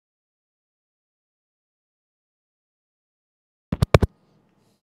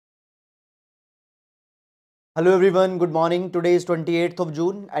Hello everyone, good morning. Today is 28th of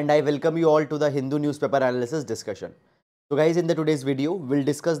June and I welcome you all to the Hindu newspaper analysis discussion. So guys, in the today's video, we'll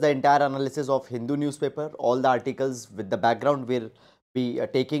discuss the entire analysis of Hindu newspaper, all the articles with the background we'll be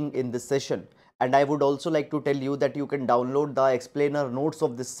taking in this session. And I would also like to tell you that you can download the explainer notes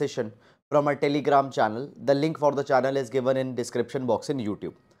of this session from our Telegram channel. The link for the channel is given in description box in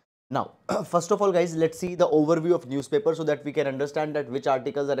YouTube. Now, first of all, guys, let's see the overview of newspaper so that we can understand that which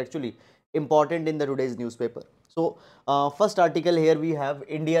articles are actually important in the today's newspaper. So, first article here we have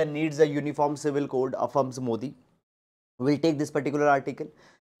India needs a uniform civil code, affirms Modi. We'll take this particular article.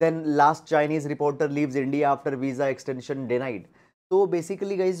 Then last Chinese reporter leaves India after visa extension denied. So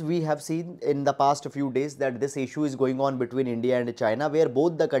basically guys, we have seen in the past few days that this issue is going on between India and China, where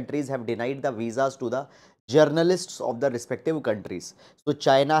both the countries have denied the visas to the journalists of the respective countries. So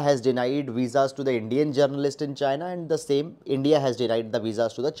China has denied visas to the Indian journalist in China, and the same India has denied the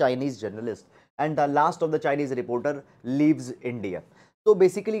visas to the Chinese journalist, and the last of the Chinese reporter leaves India. So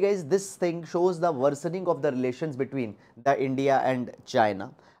basically guys, this thing shows the worsening of the relations between the India and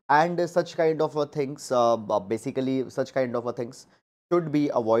China, and such kind of things, basically such kind of things should be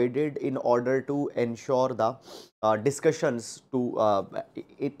avoided in order to ensure the discussions to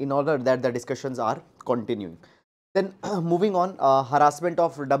in order that the discussions are continuing. Then moving on, harassment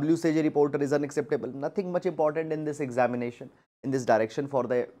of WCG reporter is unacceptable. Nothing much important in this examination, in this direction for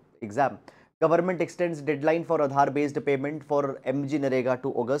the exam. Government extends deadline for Aadhaar based payment for MG Narega to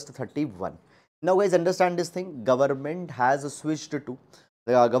August 31. Now guys, understand this thing. Government has switched to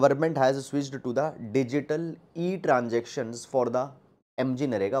the digital e-transactions for the MG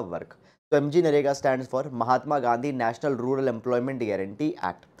Narega work. So MG Narega stands for Mahatma Gandhi National Rural Employment Guarantee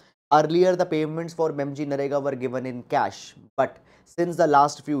Act. Earlier, the payments for MG Narega were given in cash, but since the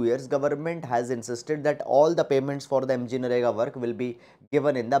last few years, government has insisted that all the payments for the MG Narega work will be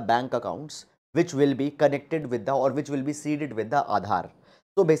given in the bank accounts, which will be connected with the, or which will be seeded with the Aadhaar.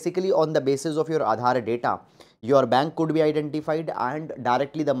 So basically, on the basis of your Aadhaar data, your bank could be identified and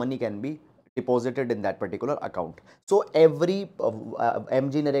directly the money can be deposited in that particular account. So every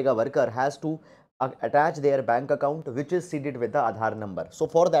MG Narega worker has to attach their bank account which is seeded with the Aadhaar number. So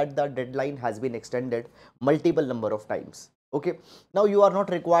for that, the deadline has been extended multiple number of times. Okay, now you are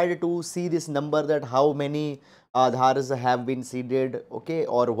not required to see this number, that how many Aadhaars have been seeded, okay,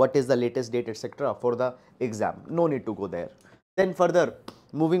 or what is the latest date, etc. for the exam. No need to go there. Then further,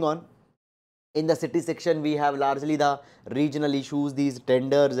 moving on, in the city section we have largely the regional issues, these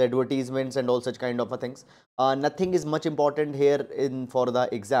tenders, advertisements and all such kind of things. Nothing is much important here in for the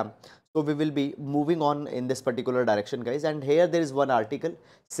exam, so we will be moving on in this particular direction guys. And here there is one article,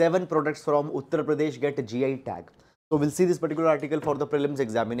 7 products from Uttar Pradesh get GI tag. So we'll see this particular article for the prelims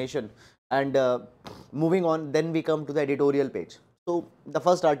examination. And moving on, then we come to the editorial page. So the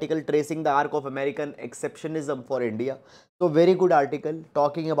first article, tracing the arc of American exceptionism for India. So very good article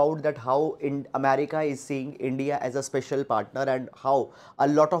talking about that how in America is seeing India as a special partner and how a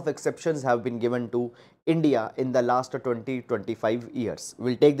lot of exceptions have been given to India in the last 20-25 years.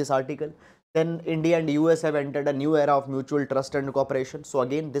 We'll take this article. Then India and US have entered a new era of mutual trust and cooperation. So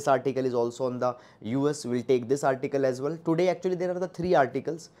again, this article is also on the US. We'll take this article as well. Today actually there are the 3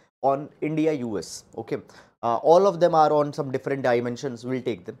 articles on India US. Okay, all of them are on some different dimensions. We'll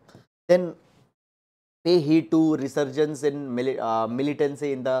take them. Then pay heed to resurgence in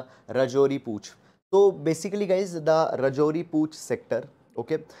militancy in the Rajouri Pooch. So basically guys, the Rajouri Pooch sector,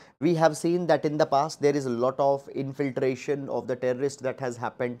 okay, we have seen that in the past there is a lot of infiltration of the terrorists that has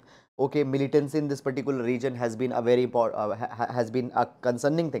happened. Okay, militancy in this particular region has been a very important, has been a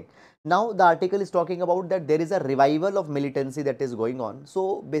concerning thing. Now the article is talking about that there is a revival of militancy that is going on.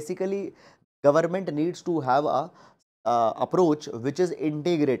 So basically government needs to have a approach which is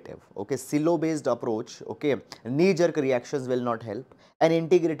integrative. Okay, silo based approach. Okay, knee jerk reactions will not help. An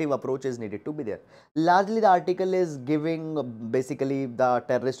integrative approach is needed to be there. Largely the article is giving basically the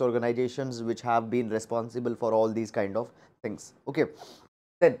terrorist organizations which have been responsible for all these kind of things. Okay,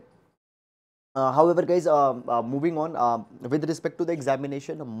 then however guys, moving on, with respect to the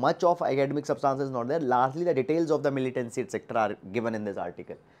examination, much of academic substance is not there. Largely the details of the militancy etc are given in this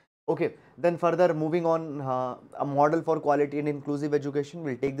article. Okay, then further moving on, a model for quality and inclusive education.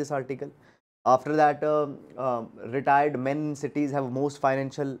 We'll take this article. After that, retired men in cities have most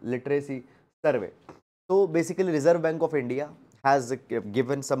financial literacy survey. So basically Reserve Bank of India has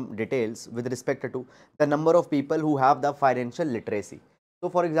given some details with respect to the number of people who have the financial literacy. So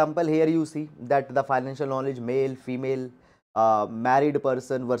for example, here you see that the financial knowledge, male, female, married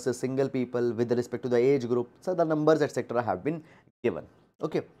person versus single people with respect to the age group. So the numbers etc have been given.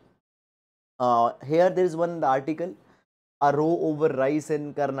 Okay. Here there is one article, a row over rice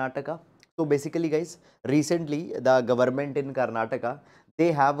in Karnataka. So basically guys, recently the government in Karnataka,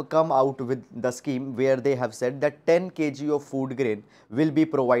 they have come out with the scheme where they have said that 10 kg of food grain will be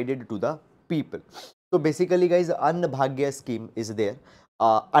provided to the people. So basically guys, Annabhagya scheme is there.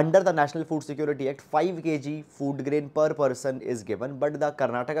 Under the National Food Security Act, 5 kg food grain per person is given, but the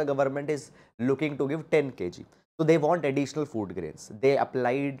Karnataka government is looking to give 10 kg. So they want additional food grains. They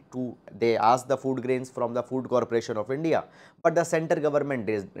asked the food grains from the Food Corporation of India, but the center government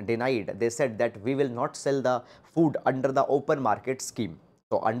denied. They said that we will not sell the food under the open market scheme.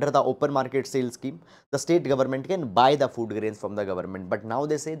 So under the open market sale scheme, the state government can buy the food grains from the government, but now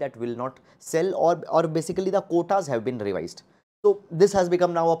they say that will not sell, or basically the quotas have been revised. So this has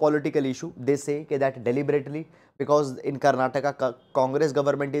become now a political issue. They say that deliberately, because in Karnataka, Congress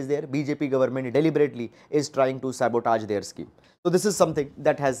government is there, BJP government deliberately is trying to sabotage their scheme. So this is something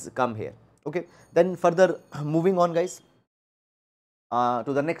that has come here. Okay, then further moving on guys,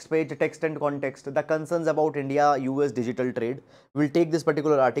 to the next page, text and context, the concerns about India-US digital trade. We'll take this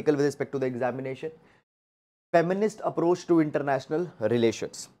particular article with respect to the examination. Feminist approach to international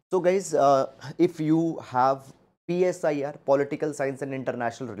relations. So guys, if you have PSIR, Political Science and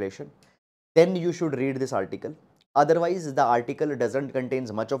International Relation, then you should read this article. Otherwise, the article doesn't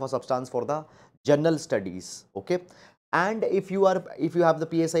contains much of a substance for the general studies. Okay. And if you have the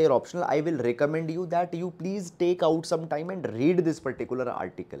PSIR optional, I will recommend you that you please take out some time and read this particular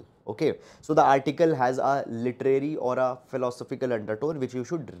article. Okay. So the article has a literary or a philosophical undertone which you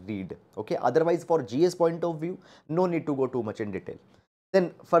should read. Okay. Otherwise, for GS point of view, no need to go too much in detail.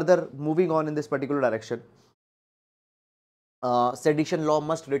 Then further moving on in this particular direction, sedition law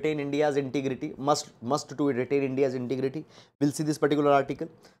must retain India's integrity, must to retain India's integrity. We'll see this particular article.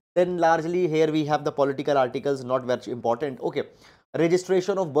 Then largely here we have the political articles, not very important. Okay,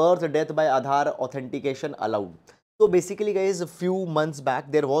 registration of birth, death by Aadhaar authentication allowed. So basically guys, a few months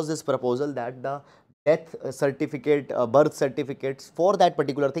back there was this proposal that the death certificate, birth certificates for that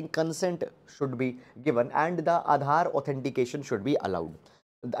particular thing, consent should be given and the Aadhaar authentication should be allowed.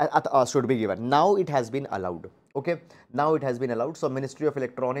 Should be given. Now it has been allowed. Okay, now it has been allowed. So Ministry of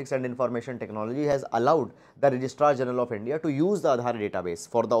Electronics and Information Technology has allowed the Registrar General of India to use the Aadhaar database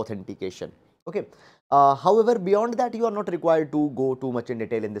for the authentication. Okay, however, beyond that you are not required to go too much in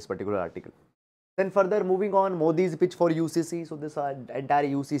detail in this particular article. Then further moving on, Modi's pitch for UCC. So this entire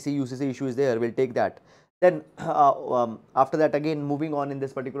UCC issue is there. We'll take that. Then after that, again moving on in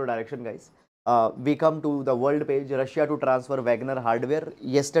this particular direction, guys. We come to the world page, Russia to transfer Wagner hardware.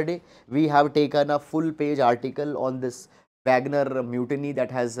 Yesterday, we have taken a full page article on this Wagner mutiny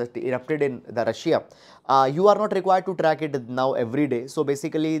that has erupted in the Russia. You are not required to track it now every day. So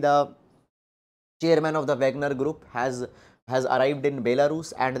basically, the chairman of the Wagner group has arrived in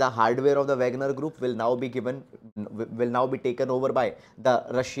Belarus, and the hardware of the Wagner group will now be taken over by the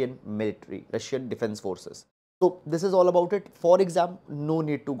Russian military, Russian defense forces. So this is all about it. For exam, no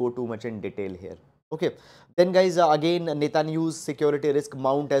need to go too much in detail here. Okay. Then guys, again, Netanyahu's security risk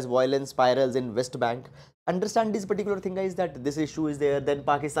mount as violence spirals in West Bank. Understand this particular thing, guys, that this issue is there. Then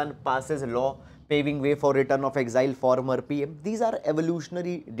Pakistan passes law paving way for return of exile former PM. These are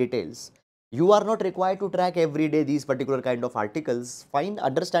evolutionary details. You are not required to track every day these particular kind of articles. Fine,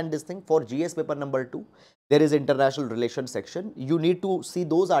 understand this thing. For GS paper number 2, there is international relations section. You need to see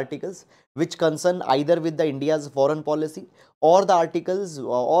those articles which concern either with the India's foreign policy or the articles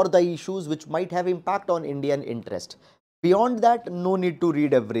or the issues which might have impact on Indian interest. Beyond that, no need to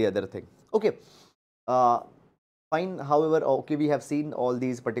read every other thing. Okay, fine. However, okay, we have seen all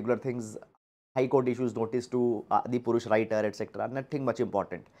these particular things. High Court issues notice to the Purush writer, etc. Nothing much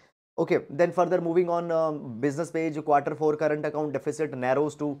important. Okay, then further moving on, business page, Q4 current account deficit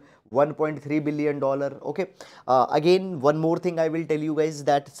narrows to $1.3 billion. Okay, again, one more thing I will tell you guys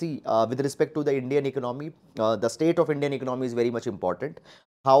that, see, with respect to the Indian economy, the state of Indian economy is very much important.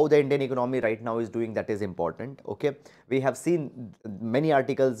 How the Indian economy right now is doing, that is important. Okay, we have seen many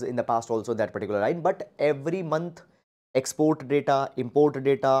articles in the past also that particular line, but every month export data, import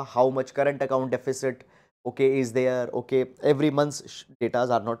data, how much current account deficit, okay, is there. Okay, every month's data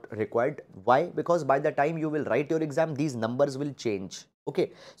are not required. Why? Because by the time you will write your exam, these numbers will change. Okay,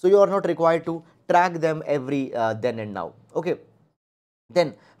 so you are not required to track them every then and now. Okay,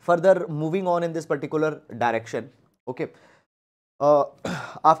 then further moving on in this particular direction. Okay,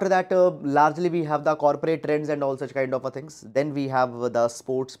 after that, largely we have the corporate trends and all such kind of things. Then we have the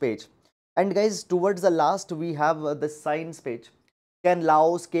sports page, and guys, towards the last we have the science page. Can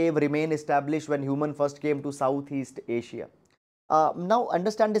Laos cave remain established when human first came to Southeast Asia? Now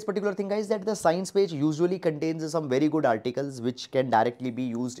understand this particular thing, guys, that the science page usually contains some very good articles which can directly be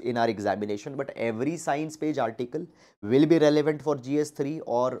used in our examination, but every science page article will be relevant for GS3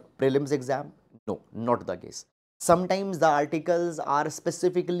 or prelims exam? No, not the case. Sometimes the articles are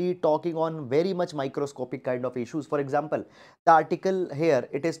specifically talking on very much microscopic kind of issues. For example, the article here,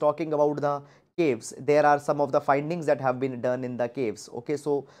 it is talking about the caves. There are some of the findings that have been done in the caves. Okay,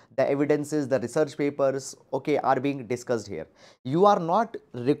 so the evidences, the research papers, okay, are being discussed here. You are not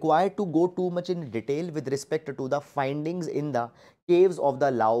required to go too much in detail with respect to the findings in the caves of the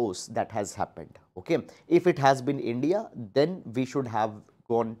Laos that has happened. Okay, if it has been India, then we should have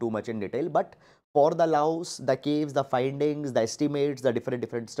gone too much in detail, but for the Laos, the caves, the findings, the estimates, the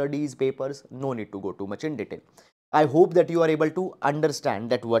different studies, papers, no need to go too much in detail. I hope that you are able to understand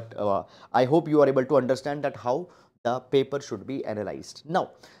that I hope you are able to understand that how the paper should be analyzed.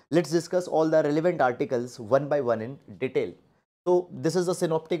 Now, let's discuss all the relevant articles one by one in detail. So, this is the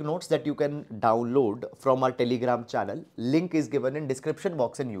synoptic notes that you can download from our Telegram channel. Link is given in description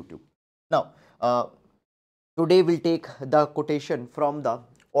box in YouTube. Now, today we'll take the quotation from the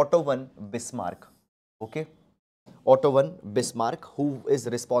Otto von Bismarck. Okay. Otto von Bismarck, who is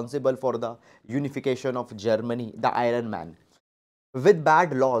responsible for the unification of Germany, the Iron Man. With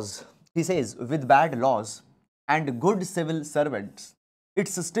bad laws, he says, with bad laws and good civil servants,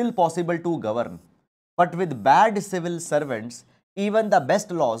 it's still possible to govern. But with bad civil servants, even the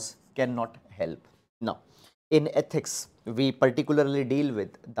best laws cannot help. Now, in ethics, we particularly deal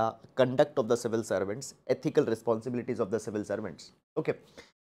with the conduct of the civil servants, ethical responsibilities of the civil servants. Okay.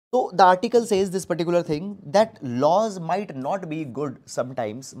 So the article says this particular thing, that laws might not be good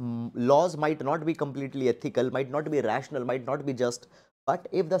sometimes, laws might not be completely ethical, might not be rational, might not be just, but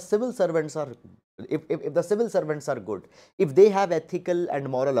if the civil servants are, if the civil servants are good, if they have ethical and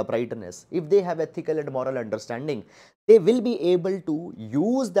moral uprightness, if they have ethical and moral understanding, they will be able to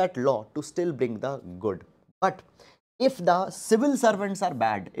use that law to still bring the good. But if the civil servants are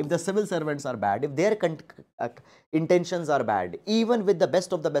bad, if their intentions are bad, even with the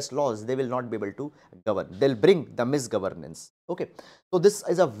best of the best laws, they will not be able to govern. They'll bring the misgovernance. Okay. So this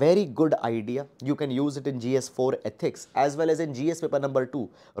is a very good idea. You can use it in GS4 ethics as well as in GS paper number 2,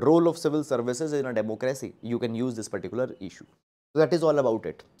 role of civil services in a democracy. You can use this particular issue. So that is all about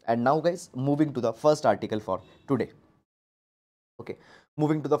it. And now, guys, moving to the first article for today. Okay,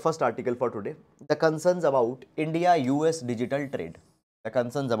 moving to the first article for today, the concerns about India-US digital trade. The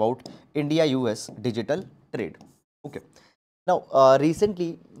concerns about India-US digital trade. Okay. Now,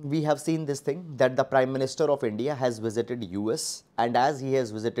 recently we have seen this thing that the Prime Minister of India has visited US, and as he has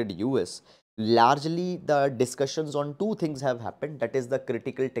visited US, largely the discussions on two things have happened, that is the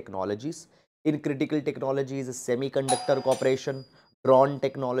critical technologies. In critical technologies, semiconductor cooperation, drone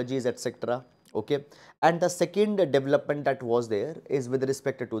technologies, etc. Okay, and the second development that was there is with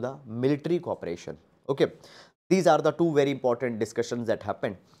respect to the military cooperation. Okay, these are the two very important discussions that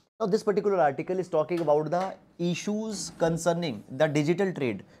happened. Now, this particular article is talking about the issues concerning the digital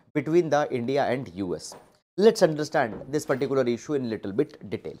trade between the India and US. Let's understand this particular issue in little bit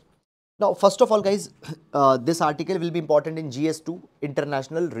detail. Now, first of all, guys, this article will be important in GS2,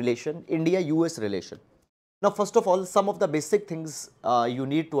 international relation, India-US relation. Now, first of all, some of the basic things you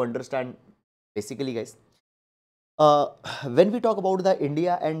need to understand basically, guys. When we talk about the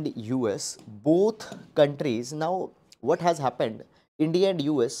India and US, both countries, now what has happened, India and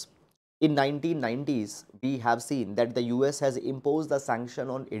US, in 1990s, we have seen that the US has imposed a sanction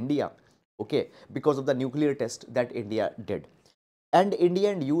on India, okay, because of the nuclear test that India did. And India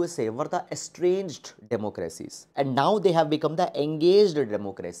and USA were the estranged democracies, and now they have become the engaged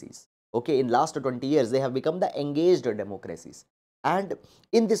democracies. Okay, in last 20 years, they have become the engaged democracies. And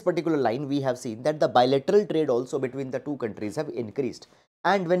in this particular line, we have seen that the bilateral trade also between the two countries have increased.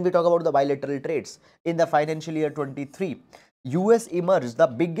 And when we talk about the bilateral trades, in the financial year 23, US emerged the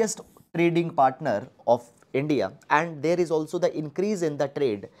biggest trading partner of India, and there is also the increase in the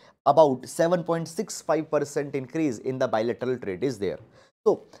trade, about 7.65% increase in the bilateral trade is there.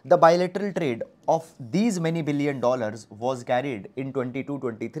 So, the bilateral trade of these many billion dollars was carried in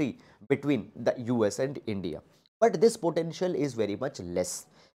 22-23 between the US and India. But this potential is very much less.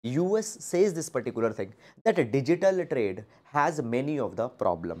 US says this particular thing, that a digital trade has many of the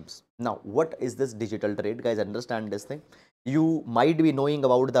problems. Now, what is this digital trade? Guys, understand this thing. You might be knowing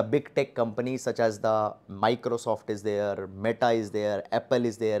about the big tech companies such as the Microsoft is there, Meta is there, Apple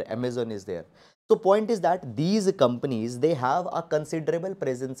is there, Amazon is there. So point is that these companies, they have a considerable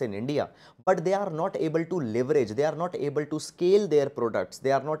presence in India, but they are not able to leverage, they are not able to scale their products,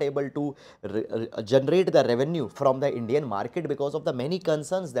 they are not able to generate the revenue from the Indian market because of the many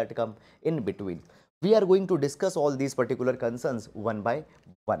concerns that come in between. We are going to discuss all these particular concerns one by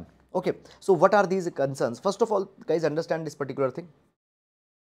one. Okay, so what are these concerns? First of all, guys, understand this particular thing.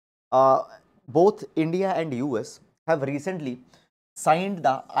 Uh, Both India and US have recently signed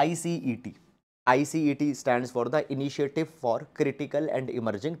the ICET. ICET stands for the Initiative for Critical and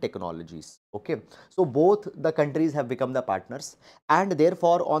Emerging Technologies. Okay, so both the countries have become the partners, and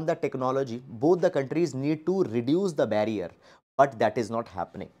therefore on the technology, both the countries need to reduce the barrier, but that is not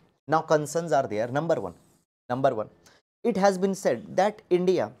happening. Now concerns are there. Number one, it has been said that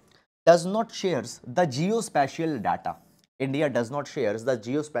India does not shares the geospatial data. India does not shares the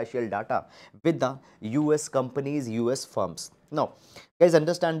geospatial data with the US companies, US firms. Now, guys,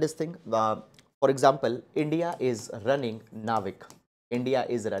 understand this thing. For example, India is running Navik. India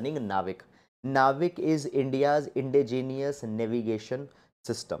is running Navik. Navik is India's indigenous navigation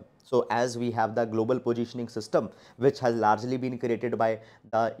system. So, as we have the global positioning system, which has largely been created by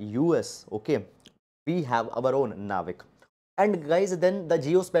the US, okay, we have our own Navik. And guys, then the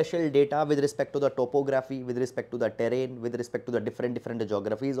geospatial data with respect to the topography, with respect to the terrain, with respect to the different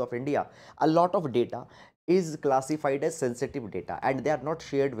geographies of India, a lot of data is classified as sensitive data, and they are not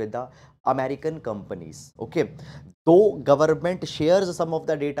shared with the American companies. Okay, though government shares some of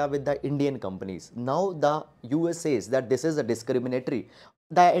the data with the Indian companies, now the US says that this is a discriminatory.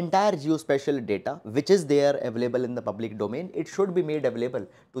 The entire geospatial data which is there available in the public domain, it should be made available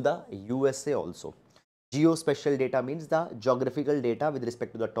to the USA also. Geospatial data means the geographical data with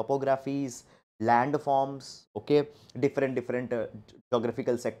respect to the topographies, landforms, okay, different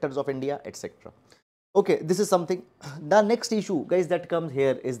geographical sectors of India, etc. Okay, this is something. The next issue, guys, that comes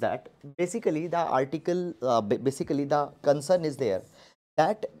here is that basically the article, basically the concern is there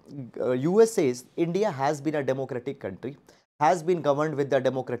that US says India has been a democratic country, has been governed with the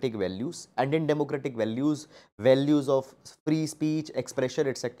democratic values, and in democratic values, values of free speech, expression,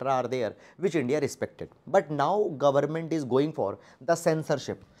 etc. are there, which India respected. But now government is going for the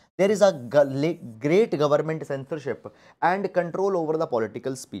censorship. There is a great government censorship and control over the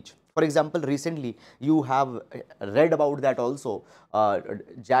political speech. For example, recently you have read about that also,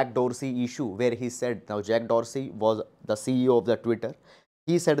 Jack Dorsey issue, where he said, now Jack Dorsey was the CEO of the Twitter.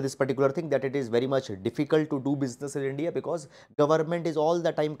 He said this particular thing, that it is very much difficult to do business in India because government is all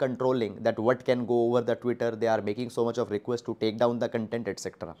the time controlling that what can go over the Twitter. They are making so much of request to take down the content,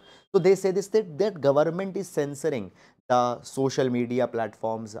 etc. So they say this, that government is censoring the social media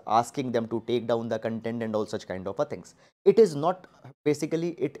platforms, asking them to take down the content and all such kind of things. It is not, basically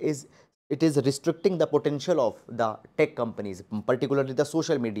it is restricting the potential of the tech companies, particularly the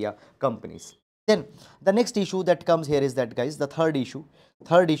social media companies. Then the next issue that comes here is that, guys, the third issue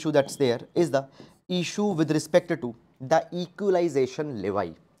that's there is the issue with respect to the equalization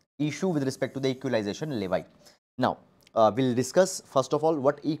levy. Issue with respect to the equalization levy. Now, we'll discuss first of all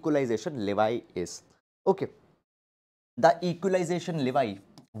what equalization levy is. Okay, the equalization levy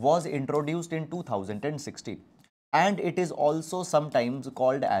was introduced in 2016, and it is also sometimes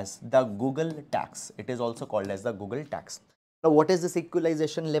called as the Google tax. It is also called as the Google tax. Now, what is this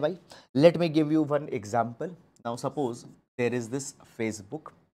equalization levy? Let me give you one example. Now, suppose there is this Facebook.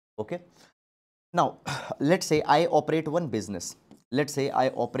 Okay. Now, let's say I operate one business. Let's say I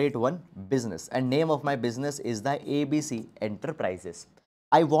operate one business, and name of my business is the ABC Enterprises.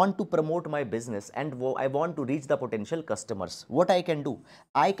 I want to promote my business and I want to reach the potential customers. What I can do?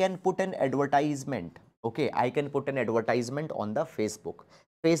 I can put an advertisement. Okay, I can put an advertisement on the Facebook.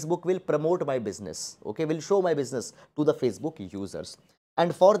 Facebook will promote my business. Okay, will show my business to the Facebook users.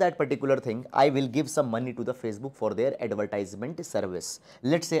 And for that particular thing, I will give some money to the Facebook for their advertisement service.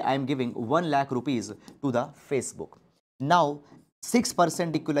 Let's say I am giving 1 lakh rupees to the Facebook. Now,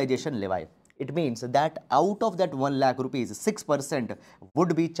 6% equalization levy. It means that out of that 1 lakh rupees, 6%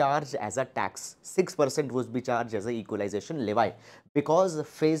 would be charged as a tax. 6% would be charged as a equalization levy, because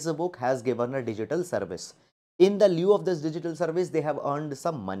Facebook has given a digital service. In the lieu of this digital service, they have earned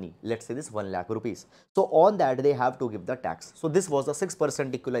some money. Let's say this 1 lakh rupees. So on that, they have to give the tax. So this was a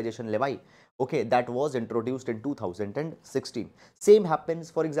 6% equalization levy. Okay, that was introduced in 2016. Same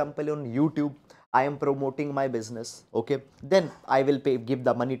happens, for example, on YouTube. I am promoting my business. Okay, then I will give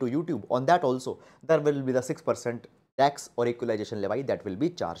the money to YouTube. On that also, there will be the 6% tax or equalization levy that will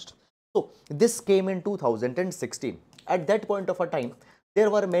be charged. So this came in 2016. At that point of a time, there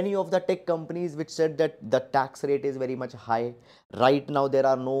were many of the tech companies which said that the tax rate is very much high. Right now, there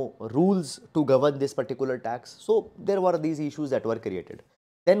are no rules to govern this particular tax. So there were these issues that were created.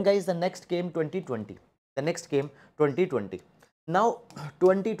 Then, guys, the next came 2020. The next came 2020. Now,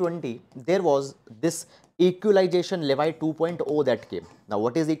 2020, there was this equalization levy 2.0 that came. Now,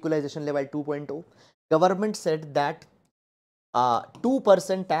 what is equalization levy 2.0? Government said that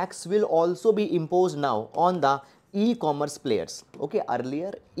 2% tax will also be imposed now on the e-commerce players. Okay,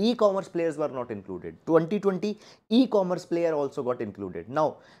 earlier e-commerce players were not included. 2020 e-commerce player also got included.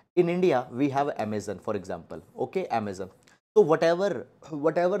 Now in India we have Amazon, for example. Okay, Amazon. So whatever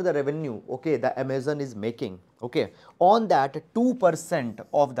the revenue, okay, the Amazon is making, okay, on that 2%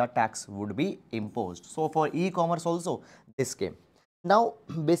 of the tax would be imposed. So for e-commerce also this came. Now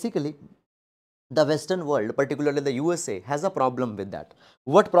basically the Western world, particularly the USA, has a problem with that.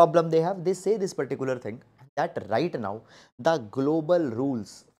 What problem they have? They say this particular thing, that right now the global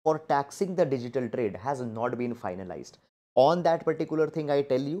rules for taxing the digital trade has not been finalized. On that particular thing, I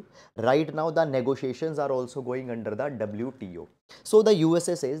tell you, right now the negotiations are also going under the WTO. So the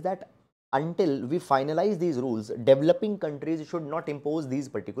USA says that until we finalize these rules, developing countries should not impose these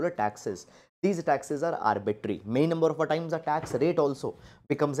particular taxes. These taxes are arbitrary. Many number of times the tax rate also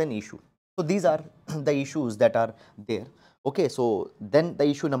becomes an issue. So these are the issues that are there. Okay, so then the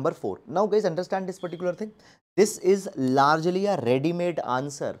issue number 4. Now guys, understand this particular thing. This is largely a ready-made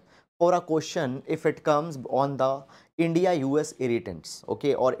answer for a question if it comes on the India-US irritants,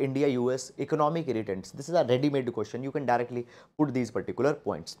 okay, or India-US economic irritants. This is a ready-made question. You can directly put these particular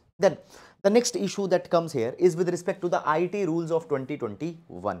points. Then the next issue that comes here is with respect to the IT rules of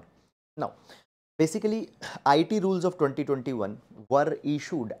 2021. Now, basically, IT rules of 2021 were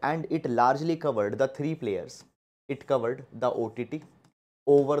issued and it largely covered the 3 players. It covered the OTT,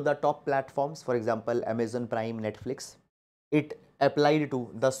 over the top platforms, for example, Amazon Prime, Netflix. It applied to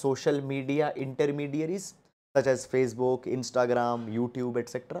the social media intermediaries such as Facebook, Instagram, YouTube,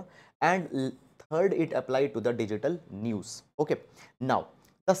 etc. And third, it applied to the digital news. Okay. Now,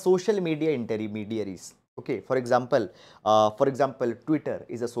 the social media intermediaries. Okay, for example, Twitter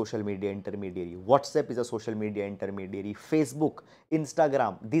is a social media intermediary, WhatsApp is a social media intermediary, Facebook,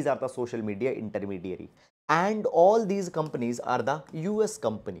 Instagram, these are the social media intermediary, and all these companies are the US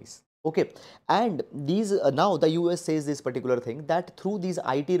companies. Okay, and these now the US says this particular thing, that through these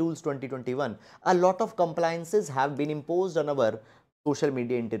IT rules 2021, a lot of compliances have been imposed on our social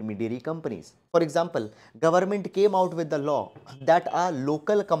media intermediary companies. For example, government came out with the law that a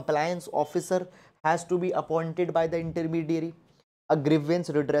local compliance officer has to be appointed by the intermediary. A grievance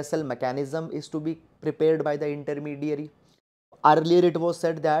redressal mechanism is to be prepared by the intermediary. Earlier it was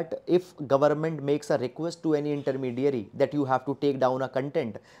said that if government makes a request to any intermediary that you have to take down a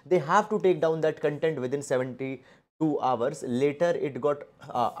content, they have to take down that content within 72 hours. Later it got,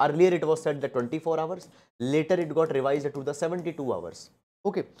 earlier it was said that 24 hours, later it got revised to the 72 hours.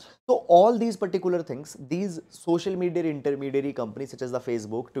 Okay, so all these particular things, these social media intermediary companies such as the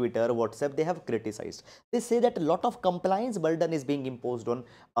Facebook, Twitter, WhatsApp, they have criticized. They say that a lot of compliance burden is being imposed on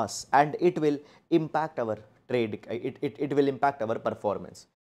us and it will impact our trade, it will impact our performance.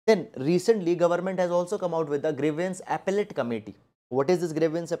 Then recently government has also come out with the grievance appellate committee. What is this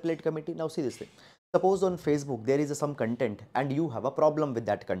grievance appellate committee? Now see this thing. Suppose on Facebook there is some content and you have a problem with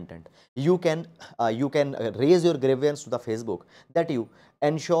that content. You can raise your grievance to the Facebook, that you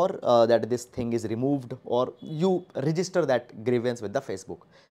ensure that this thing is removed, or you register that grievance with the Facebook.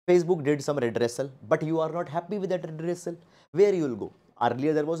 Facebook did some redressal, but you are not happy with that redressal. Where you will go?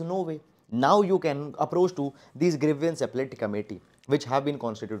 Earlier there was no way. Now you can approach to these grievance appellate committee which have been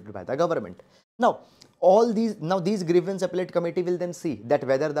constituted by the government. Now these grievance appellate committee will then see that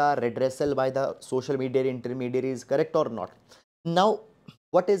whether the redressal by the social media intermediary is correct or not. Now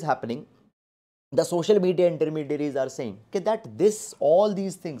what is happening? The social media intermediaries are saying okay, that all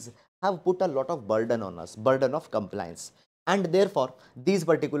these things have put a lot of burden on us, burden of compliance, and therefore these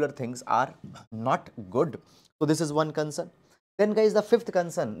particular things are not good. So this is one concern. Then guys, the fifth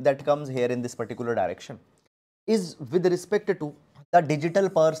concern that comes here in this particular direction is with respect to the digital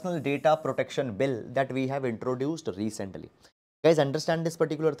personal data protection bill that we have introduced recently. Guys, understand this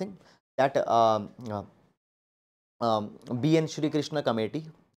particular thing, that BN Shri Krishna committee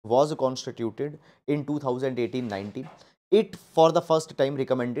was constituted in 2018-19. It for the first time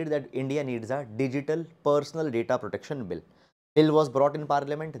recommended that India needs a digital personal data protection bill. Bill was brought in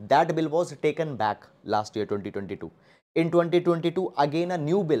parliament. That bill was taken back last year 2022. In 2022 again a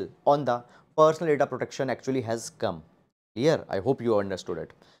new bill on the personal data protection actually has come. Here I hope you understood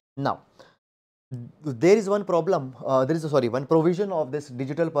it. Now there is one problem, one provision of this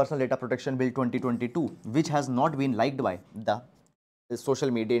digital personal data protection bill 2022 which has not been liked by the social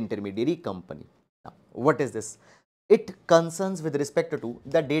media intermediary company. Now what is this? It concerns with respect to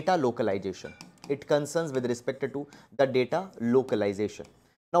the data localization. It concerns with respect to the data localization.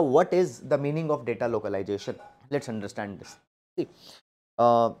 Now what is the meaning of data localization? Let's understand this. See,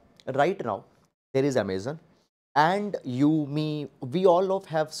 right now there is Amazon. And you, me, we all of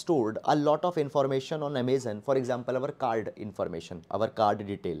have stored a lot of information on Amazon. For example, our card information, our card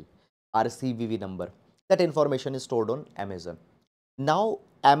detail, our CVV number, that information is stored on Amazon. Now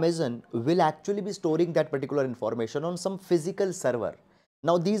Amazon will actually be storing that particular information on some physical server.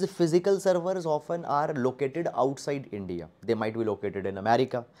 Now these physical servers often are located outside India. They might be located in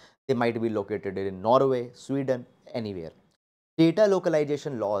America, they might be located in Norway, Sweden, anywhere. Data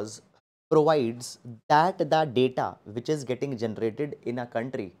localization laws provides that the data which is getting generated in a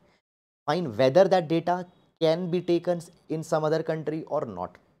country, fine, whether that data can be taken in some other country or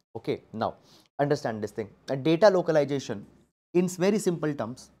not. Okay, now understand this thing. A data localization, in very simple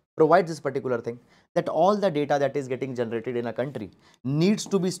terms, provides this particular thing, that all the data that is getting generated in a country needs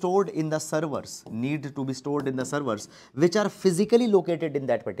to be stored in the servers, which are physically located in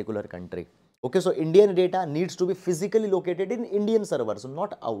that particular country. Okay, so Indian data needs to be physically located in Indian servers,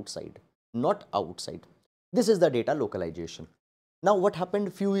 not outside, not outside. This is the data localization. Now what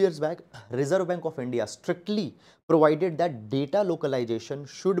happened few years back, Reserve Bank of India strictly provided that data localization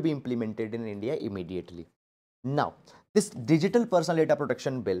should be implemented in India immediately. Now this digital personal data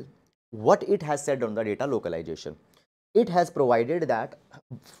protection bill, what it has said on the data localization, it has provided that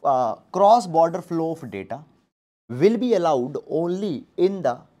cross-border flow of data will be allowed only in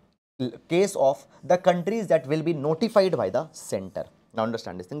the case of the countries that will be notified by the center. Now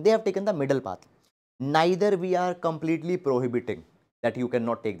understand this thing, they have taken the middle path. Neither we are completely prohibiting that you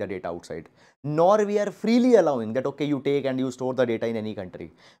cannot take the data outside, nor we are freely allowing that okay, you take and you store the data in any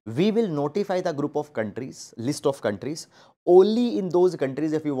country. We will notify the group of countries, list of countries. Only in those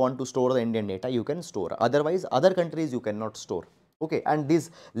countries, if you want to store the Indian data, you can store. Otherwise, other countries you cannot store. Okay, and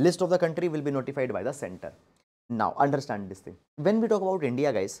this list of the country will be notified by the center. Now understand this thing. When we talk about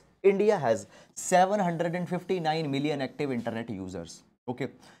India, guys, India has 759 million active internet users. Okay,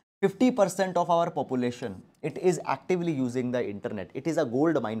 50% of our population, it is actively using the internet. It is a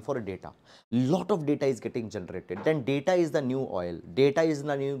gold mine for data. Lot of data is getting generated. Then data is the new oil. Data is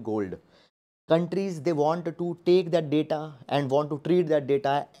the new gold. Countries, they want to take that data and want to treat that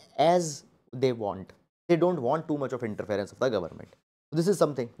data as they want. They don't want too much of interference of the government. This is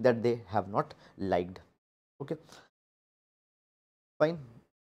something that they have not liked. Okay, fine.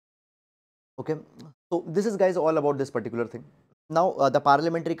 Okay, so this is, guys, all about this particular thing. Now the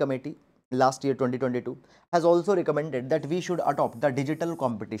parliamentary committee last year 2022 has also recommended that we should adopt the Digital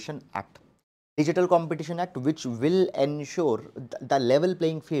Competition Act. Digital Competition Act, which will ensure the level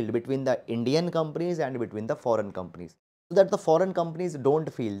playing field between the Indian companies and between the foreign companies, so that the foreign companies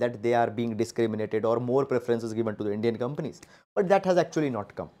don't feel that they are being discriminated or more preferences given to the Indian companies. But that has actually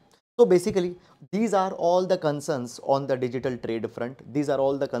not come. So basically, these are all the concerns on the digital trade front. These are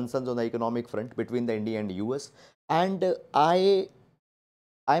all the concerns on the economic front between the India and US. And I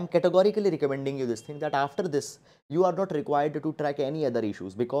am categorically recommending you this thing, that after this, you are not required to track any other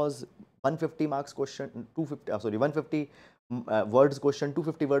issues, because 150 marks question, 250, 150 words question,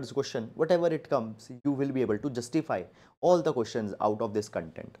 250 words question, whatever it comes, you will be able to justify all the questions out of this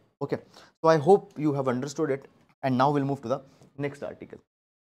content. Okay, so I hope you have understood it. And now we'll move to the next article.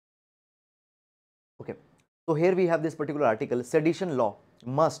 Okay, so here we have this particular article, sedition law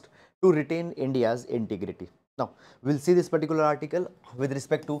must to retain India's integrity. Now we'll see this particular article with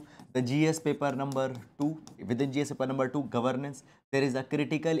respect to the GS paper number 2. Within GS paper number 2, governance, there is a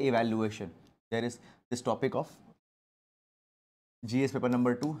critical evaluation. There is this topic of GS paper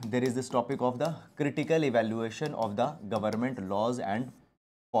number 2, there is this topic of the critical evaluation of the government laws and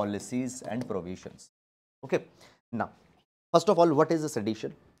policies and provisions. Okay, now first of all, what is the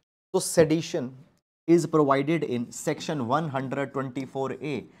sedition? So sedition is provided in section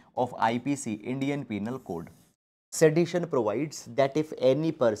 124A of IPC, Indian Penal Code. Sedition provides that if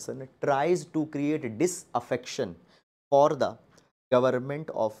any person tries to create disaffection for the government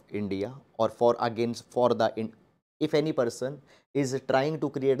of India, or if any person is trying to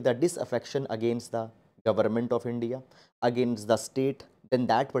create the disaffection against the government of India, against the state, then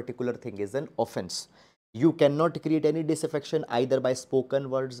that particular thing is an offense. You cannot create any disaffection either by spoken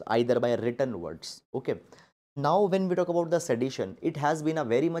words, either by written words. Okay, now when we talk about the sedition, it has been a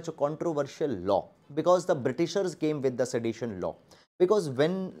very much a controversial law, because the Britishers came with the sedition law. Because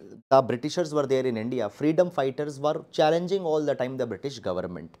when the Britishers were there in India, freedom fighters were challenging all the time the British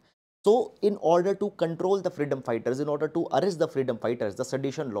government. So in order to control the freedom fighters, in order to arrest the freedom fighters, the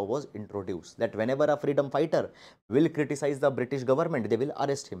sedition law was introduced, that whenever a freedom fighter will criticize the British government, they will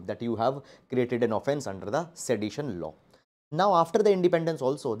arrest him, that you have created an offense under the sedition law. Now after the independence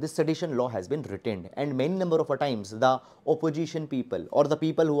also, this sedition law has been retained, and many number of times the opposition people or the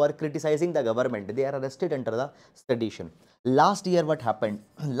people who are criticizing the government, they are arrested under the sedition. Last year what happened?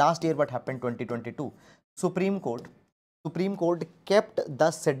 Last year what happened, 2022? Supreme Court, Supreme Court kept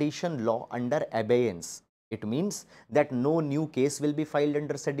the sedition law under abeyance. It means that no new case will be filed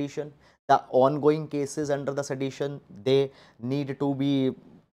under sedition. The ongoing cases under the sedition, they need to be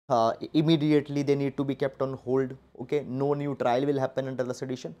immediately they need to be kept on hold. Okay, no new trial will happen under the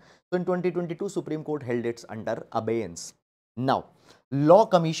sedition. So in 2022, Supreme Court held it under abeyance. Now, Law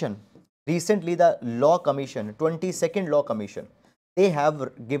Commission, recently the Law Commission, 22nd Law Commission, they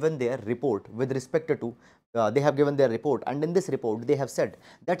have given their report with respect to, they have given their report, and in this report they have said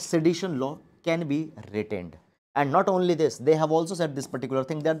that sedition law can be retained. And not only this, they have also said this particular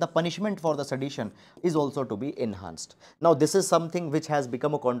thing, that the punishment for the sedition is also to be enhanced. Now, this is something which has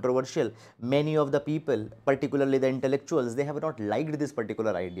become a controversial. Many of the people, particularly the intellectuals, they have not liked this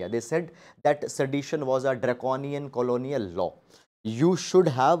particular idea. They said that sedition was a draconian colonial law. You should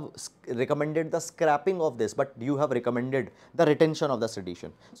have recommended the scrapping of this, but you have recommended the retention of the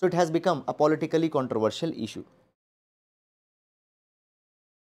sedition. So it has become a politically controversial issue.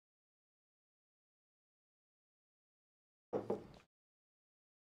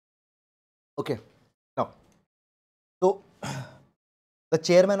 Okay, now, so the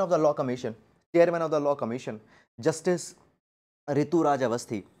chairman of the law commission, Justice Ritu Raj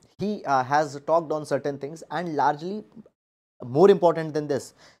Avasthi, he has talked on certain things, and largely more important than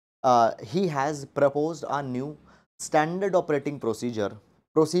this, he has proposed a new standard operating procedure,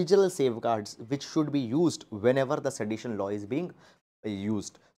 procedural safeguards which should be used whenever the sedition law is being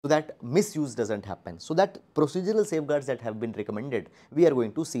used, so that misuse doesn't happen. So that procedural safeguards that have been recommended, we are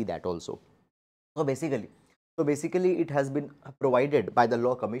going to see that also. So basically it has been provided by the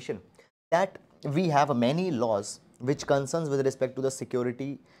Law Commission that we have many laws which concerns with respect to the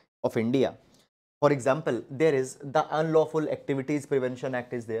security of India. For example, there is the Unlawful Activities Prevention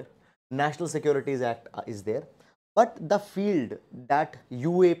Act is there, National Securities Act is there, but the field that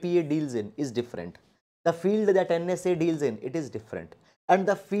UAPA deals in is different. The field that NSA deals in, it is different. And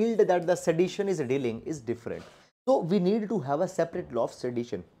the field that the sedition is dealing is different. So we need to have a separate law of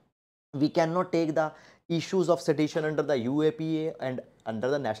sedition. We cannot take the issues of sedition under the UAPA and under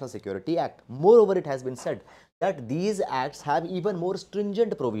the National Security Act. Moreover, it has been said that these acts have even more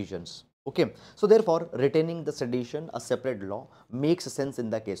stringent provisions. Okay, so therefore, retaining the sedition, a separate law, makes sense in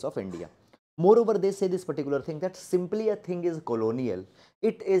the case of India. Moreover, they say this particular thing, that simply a thing is colonial,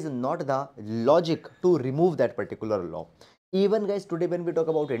 it is not the logic to remove that particular law. Even guys, today when we talk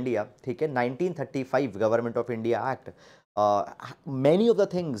about India, okay, 1935 Government of India Act, many of the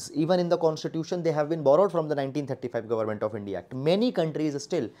things, even in the constitution, they have been borrowed from the 1935 Government of India Act. Many countries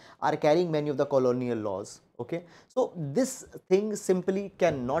still are carrying many of the colonial laws. Okay, so this thing simply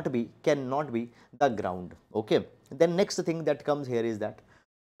cannot be the ground. Okay, then next thing that comes here is that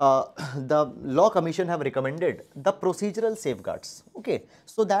the Law Commission have recommended the procedural safeguards, okay,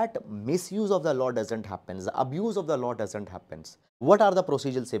 so that misuse of the law doesn't happen, the abuse of the law doesn't happen. What are the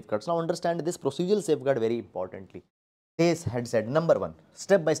procedural safeguards? Now understand this procedural safeguard very importantly. They had said, number one,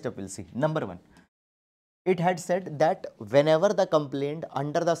 step by step we'll see. Number one, it had said that whenever the complaint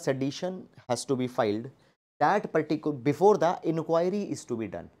under the sedition has to be filed, that particular, before the inquiry is to be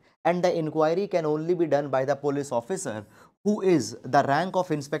done, and the inquiry can only be done by the police officer who is the rank of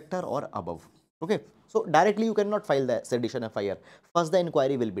inspector or above. Okay, so directly you cannot file the sedition FIR. First the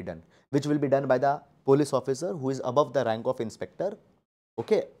inquiry will be done, which will be done by the police officer who is above the rank of inspector.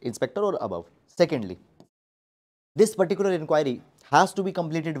 Okay, inspector or above. Secondly, this particular inquiry has to be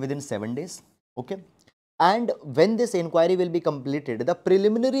completed within 7 days. Okay, and when this inquiry will be completed, the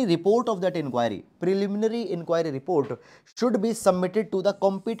preliminary report of that inquiry, report should be submitted to the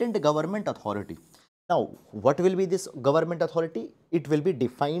competent government authority. Now, what will be this government authority? It will be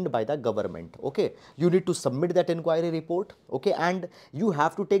defined by the government. Okay, you need to submit that inquiry report. Okay, and you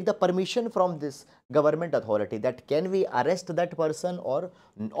have to take the permission from this government authority, that can we arrest that person or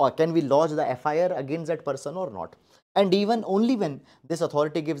can we lodge the FIR against that person or not. And even only when this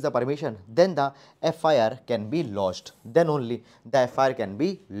authority gives the permission, then the FIR can be lodged. Then only the FIR can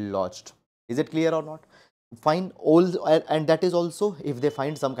be lodged. Is it clear or not? Fine. All, and that is also if they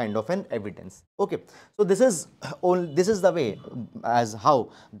find some kind of an evidence. Okay, so this is the way as how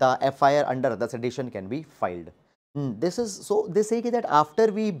the FIR under the sedition can be filed. This is, so they say that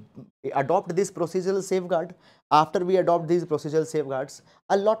after we adopt this procedural safeguard,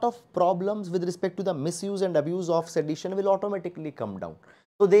 a lot of problems with respect to the misuse and abuse of sedition will automatically come down.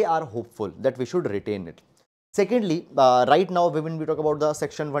 So they are hopeful that we should retain it. Secondly, right now when we talk about the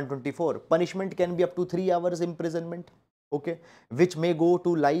section 124, punishment can be up to 3 hours imprisonment, okay, which may go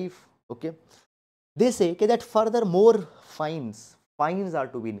to life. Okay, they say that further more fines are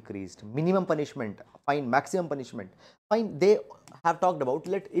to be increased, minimum punishment, fine, maximum punishment, fine, they have talked about,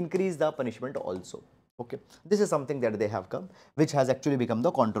 let increase the punishment also. Okay, this is something that they have come, which has actually become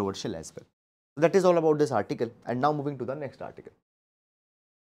the controversial as well. So that is all about this article. And now moving to the next article.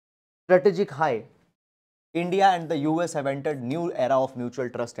 Strategic high. India and the US have entered new era of mutual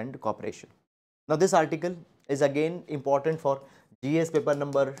trust and cooperation. Now this article is again important for GS paper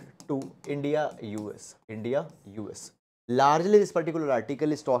number 2, India US. India US. Largely this particular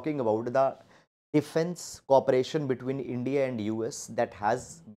article is talking about the defense cooperation between India and US that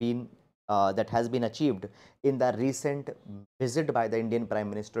has been achieved in the recent visit by the Indian Prime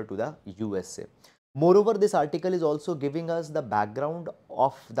Minister to the USA. Moreover, this article is also giving us the background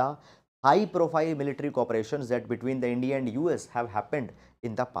of the high profile military cooperations that between the India and US have happened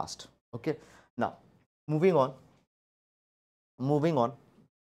in the past. Okay. Now, moving on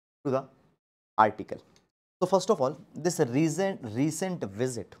to the article. So first of all, this recent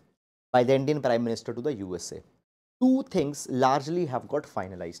visit by the Indian Prime Minister to the USA, two things largely have got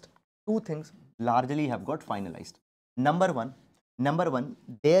finalized. Number one,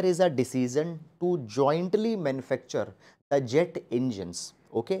 there is a decision to jointly manufacture the jet engines.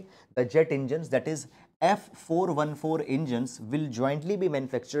 Okay, the jet engines, that is F414 engines, will jointly be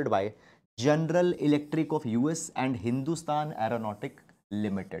manufactured by General Electric of US and Hindustan Aeronautics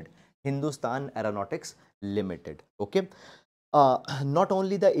Limited. Okay. Not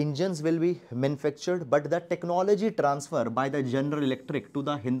only the engines will be manufactured, but the technology transfer by the General Electric to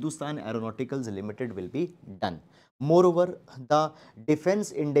the Hindustan Aeronautics Limited will be done. Moreover, the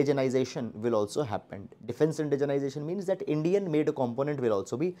defense indigenization will also happen. Defense indigenization means that Indian made component will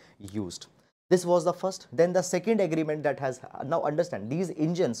also be used. This was the first. Then the second agreement that has, now understand, these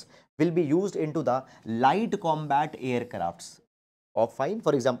engines will be used into the light combat aircrafts of fine.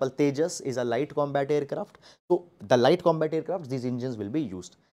 For example, Tejas is a light combat aircraft. So the light combat aircraft, these engines will be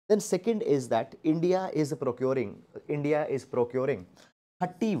used. Then second is that India is procuring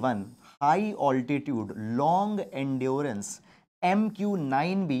 31 high altitude long endurance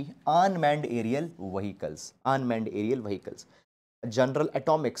MQ-9B unmanned aerial vehicles. General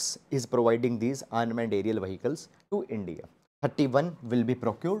Atomics is providing these unmanned aerial vehicles to India. 31 will be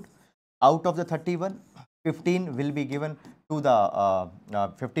procured. Out of the 31, 15 will be given to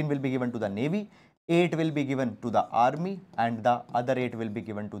the Navy, 8 will be given to the Army, and the other 8 will be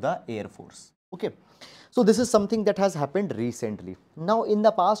given to the Air Force. Okay. So this is something that has happened recently. Now in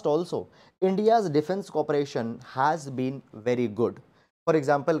the past also, India's defense cooperation has been very good. For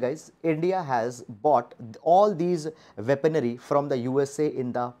example, guys, India has bought all these weaponry from the USA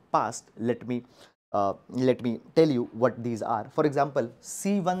in the past. Let me tell you what these are. For example,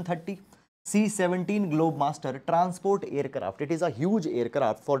 C-130, C-17 Globemaster transport aircraft. It is a huge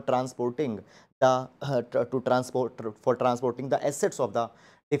aircraft for transporting the transporting the assets of the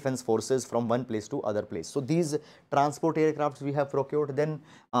defense forces from one place to other place. So these transport aircrafts we have procured. Then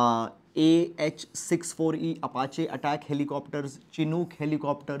AH-64E Apache attack helicopters, Chinook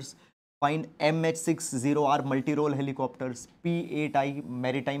helicopters, fine, MH-60R multi-role helicopters, P-8I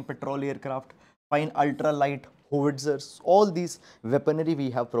maritime patrol aircraft, fine, ultra-light howitzers. All these weaponry we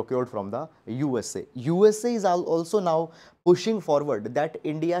have procured from the USA. USA is also now pushing forward that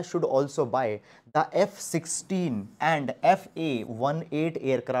India should also buy the F-16 and FA-18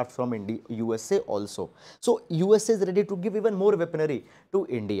 aircraft from USA also. So USA is ready to give even more weaponry to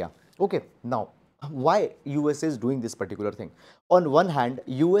India. Okay, now why USA is doing this particular thing? On one hand,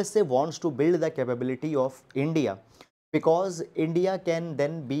 USA wants to build the capability of India, because India can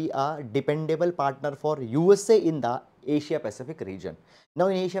then be a dependable partner for USA in the Asia Pacific region. Now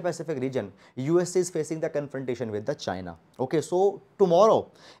in Asia Pacific region, USA is facing the confrontation with the China. Okay, so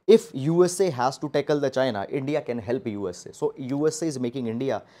tomorrow if USA has to tackle the China, India can help USA. So USA is making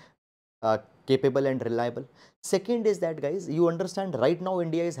India capable and reliable. Second is that, guys, you understand, right now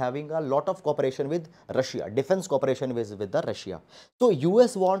India is having a lot of cooperation with Russia, defense cooperation with the Russia. So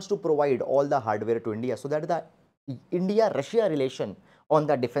US wants to provide all the hardware to India so that the India-Russia relation on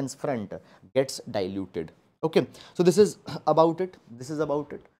the defense front gets diluted. Okay, so this is about it.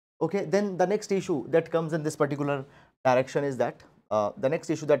 Okay, then the next issue that comes in this particular direction is that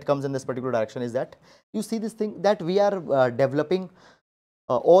you see this thing that we are developing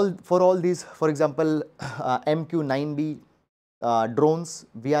all these. For example, MQ-9B drones,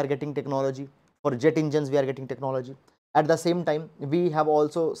 we are getting technology. For jet engines, we are getting technology. At the same time, we have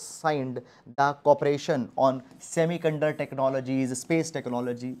also signed the cooperation on semiconductor technologies, space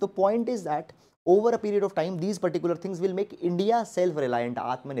technology. The point is that over a period of time, these particular things will make India self-reliant,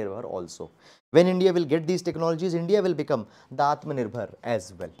 Atmanirbhar also. When India will get these technologies, India will become the Atmanirbhar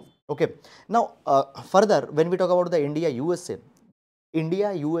as well. Okay. Now, further, when we talk about the India-USA,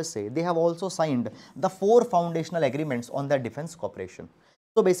 they have also signed the 4 foundational agreements on the defense cooperation.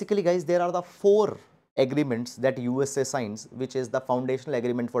 So basically, guys, there are the 4 agreements that USA signs, which is the foundational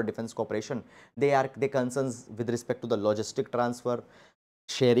agreement for defense cooperation, they concerns with respect to the logistic transfer,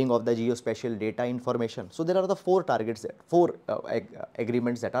 sharing of the geospatial data information. So there are the four targets, four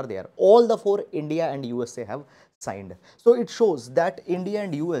agreements that are there. All the four India and USA have signed. So it shows that India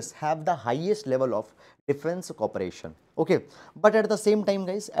and US have the highest level of defense cooperation. Okay, but at the same time,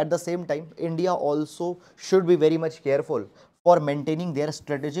 guys, at the same time, India also should be very much careful for maintaining their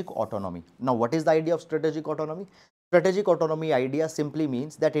strategic autonomy. Now, what is the idea of strategic autonomy? Strategic autonomy idea simply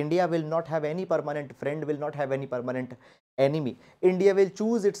means that India will not have any permanent friend, will not have any permanent enemy. India will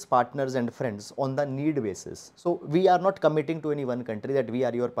choose its partners and friends on the need basis. So we are not committing to any one country that we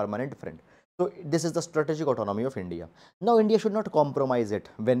are your permanent friend. So this is the strategic autonomy of India. Now India should not compromise it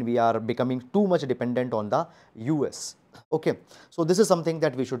when we are becoming too much dependent on the US. Okay, so this is something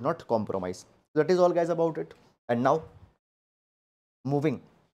that we should not compromise. That is all, guys, about it. And now moving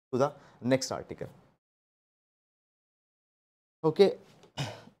to the next article. Okay,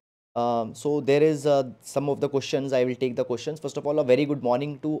 so there is some of the questions. I will take the questions. First of all, a very good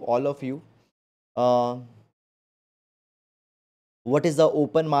morning to all of you. Uh, what is the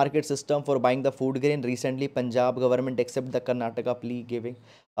open market system for buying the food grain? Recently, Punjab government accept the Karnataka plea giving.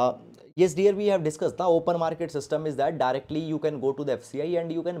 Yes, dear, we have discussed the open market system is that directly you can go to the FCI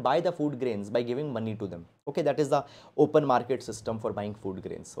and you can buy the food grains by giving money to them. Okay, that is the open market system for buying food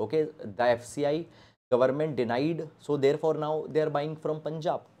grains. Okay, the FCI government denied, so therefore now they are buying from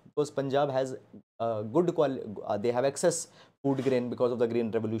Punjab, because Punjab has good quality, they have excess food grain because of the green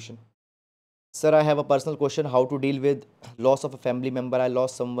revolution. Sir, I have a personal question, how to deal with loss of a family member. I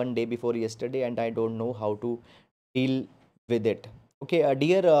lost someone day before yesterday and I don't know how to deal with it. Okay,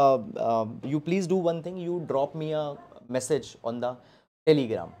 dear, you please do one thing, you drop me a message on the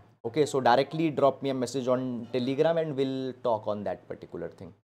Telegram. Okay, so directly drop me a message on Telegram and we'll talk on that particular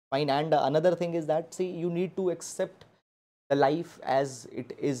thing. Fine. And another thing is that, see, you need to accept the life as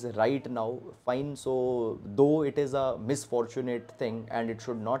it is right now. Fine. So though it is a misfortunate thing and it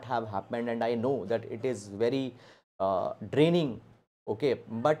should not have happened, and I know that it is very draining. Okay,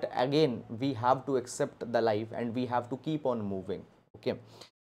 but again we have to accept the life and we have to keep on moving. Okay,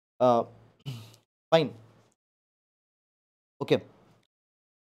 uh, fine. Okay,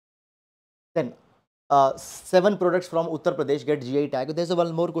 then 7 products from Uttar Pradesh get GI tag. There's a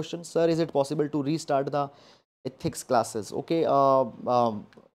one more question, sir. Is it possible to restart the ethics classes? Okay,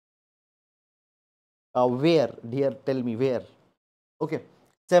 where, dear, tell me where. Okay,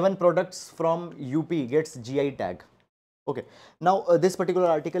 7 products from UP gets GI tag. Okay, now this particular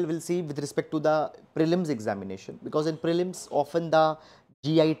article will see with respect to the prelims examination, because in prelims often the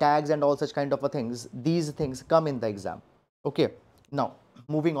GI tags and all such kind of a things, these things come in the exam. Okay, now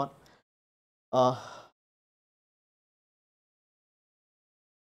moving on. Uh,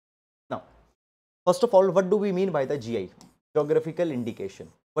 now, first of all, what do we mean by the GI? Geographical indication.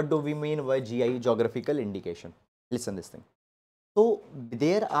 What do we mean by GI, geographical indication? Listen this thing. So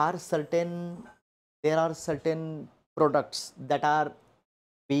there are certain products that are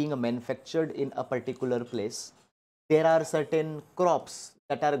being manufactured in a particular place. There are certain crops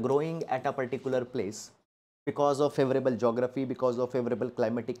that are growing at a particular place because of favorable geography, because of favorable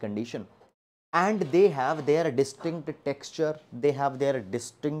climatic condition, and they have their distinct texture, they have their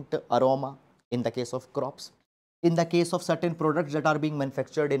distinct aroma in the case of crops. In the case of certain products that are being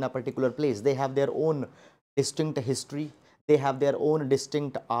manufactured in a particular place, they have their own distinct history, they have their own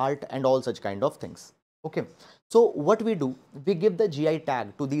distinct art and all such kind of things. Okay, so what we do, we give the GI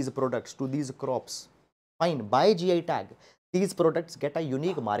tag to these products, to these crops. Fine, by GI tag, these products get a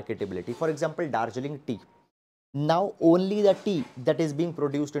unique marketability. For example, Darjeeling tea. Now only the tea that is being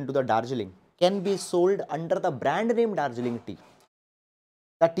produced into the Darjeeling can be sold under the brand name Darjeeling tea.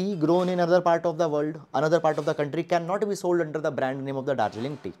 The tea grown in another part of the world, another part of the country, cannot be sold under the brand name of the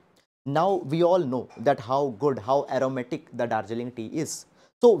Darjeeling tea. Now we all know that how good, how aromatic the Darjeeling tea is.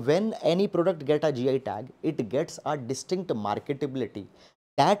 So when any product get a GI tag, it gets a distinct marketability.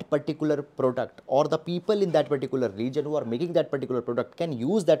 That particular product or the people in that particular region who are making that particular product can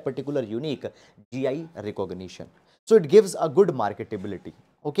use that particular unique GI recognition. So it gives a good marketability.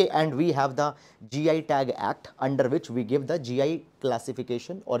 Okay, and we have the GI tag act, under which we give the GI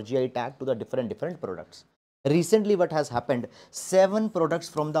classification or GI tag to the different products. Recently what has happened, 7 products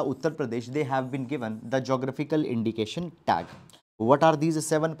from the Uttar Pradesh, they have been given the geographical indication tag. What are these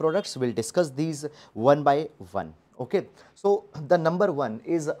 7 products? We'll discuss these one by one. Okay, so the number 1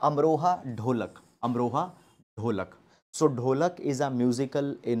 is Amroha Dholak. Amroha Dholak. So Dholak is a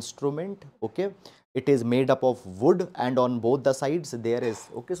musical instrument. Okay, it is made up of wood and on both the sides there is,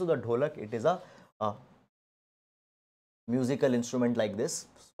 okay, so the Dholak, it is a musical instrument like this.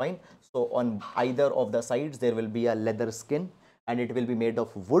 Fine. So on either of the sides there will be a leather skin and it will be made of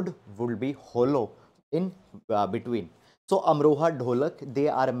wood, will be hollow in between. So Amroha Dholak, they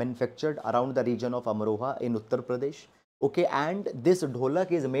are manufactured around the region of Amroha in Uttar Pradesh. Okay, and this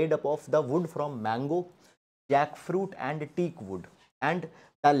dholak is made up of the wood from mango, jackfruit and teak wood. And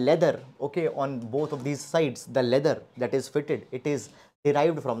the leather, okay, on both of these sides, the leather that is fitted, it is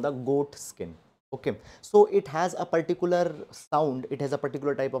derived from the goat skin. Okay, so it has a particular sound, it has a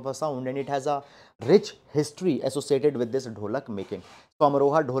particular type of a sound, and it has a rich history associated with this dholak making. So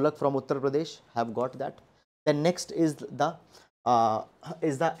Amroha Dholak from Uttar Pradesh have got that. Then next is the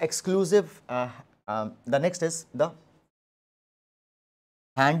exclusive. The next is the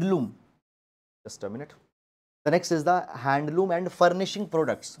handloom. Just a minute. The next is the handloom and furnishing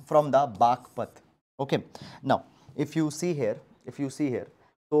products from the Bagpat. Okay. Now, if you see here,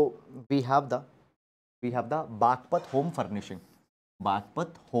 so we have the Bagpat home furnishing. Bagpat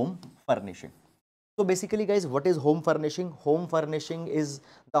home furnishing. So basically guys, what is home furnishing? Home furnishing is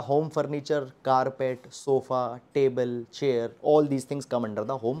the home furniture, carpet, sofa, table, chair, all these things come under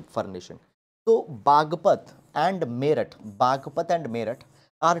the home furnishing. So Bagpat and Meerut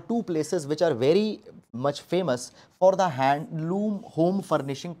are two places which are very much famous for the handloom home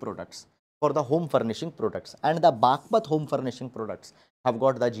furnishing products. For the home furnishing products, and the Bagpat home furnishing products have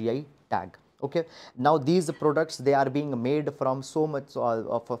got the GI tag. Okay, now these products, they are being made from so much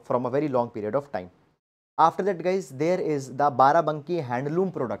from a very long period of time. After that guys, there is the Barabanki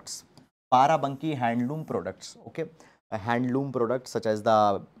handloom products. Barabanki handloom products. Okay, handloom products such as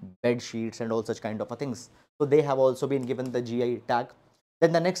the bed sheets and all such kind of things. So they have also been given the GI tag.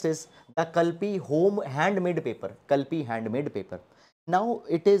 Then the next is the Kalpi home handmade paper. Kalpi handmade paper. Now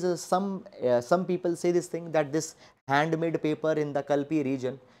it is some people say this thing, that this handmade paper in the Kalpi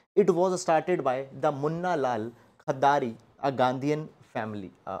region, it was started by the Munna Lal Khadari, a Gandhian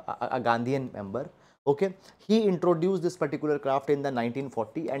family, a Gandhian member. Okay, he introduced this particular craft in the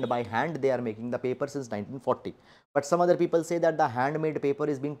 1940, and by hand they are making the paper since 1940. But some other people say that the handmade paper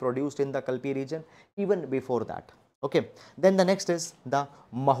is being produced in the Kalpi region even before that. Okay, then the next is the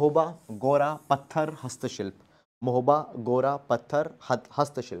Mahoba Gora Patthar Hastashilp. Mohoba Gora Patthar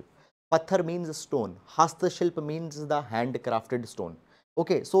Hastashilp. Patthar means stone, Hastashilp means the handcrafted stone.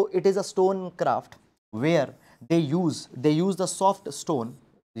 Okay, so it is a stone craft where they use the soft stone,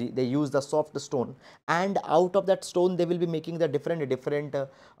 and out of that stone they will be making the different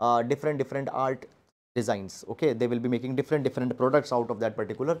art designs. Okay, they will be making different products out of that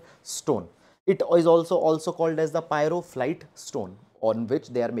particular stone. It is also called as the pyroflight stone, on which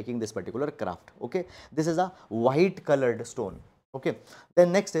they are making this particular craft. Okay, this is a white colored stone. Okay,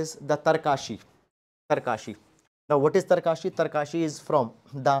 then next is the Tarkashi. Now what is Tarkashi? Tarkashi is from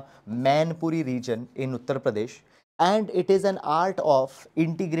the Mainpuri region in Uttar Pradesh, and it is an art of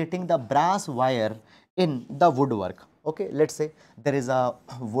integrating the brass wire in the woodwork. Okay, let's say there is a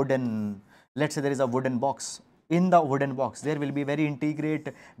wooden box. In the wooden box there will be very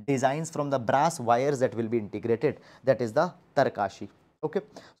integrate designs from the brass wires that will be integrated. That is the Tarkashi. Okay,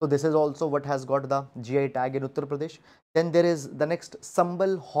 so this is also what has got the GI tag in Uttar Pradesh. Then there is the next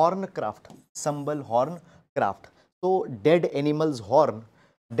Sambal horn craft. Sambal horn craft. So dead animal's horn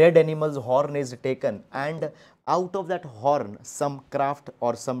is taken, and out of that horn some craft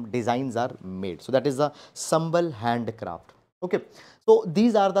or some designs are made. So that is the Sambal handcraft. Okay, so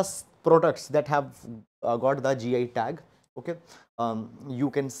these are the products that have got the GI tag. Okay, you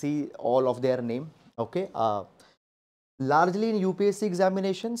can see all of their name. Okay, largely in UPSC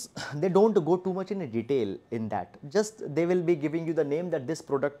examinations, they don't go too much in detail in that. Just they will be giving you the name that this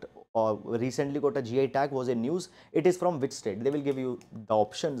product recently got a GI tag, was in news, it is from which state. They will give you the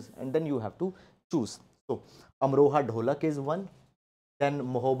options and then you have to choose. So Amroha Dholak is one, then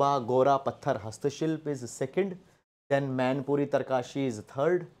Mohoba Gora Patthar Hastashilp is second, then Mainpuri Tarkashi is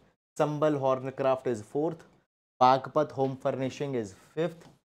third, Sambal Horncraft is fourth, Bagpat Home Furnishing is fifth,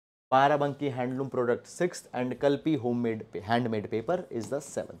 Barabanki handloom product 6th, and Kalpi handmade paper is the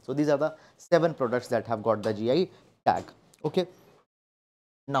 7th. So these are the 7 products that have got the GI tag. Okay.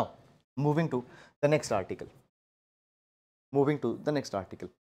 Now moving to the next article.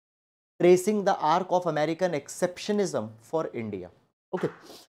 Tracing the arc of American exceptionism for India. Okay.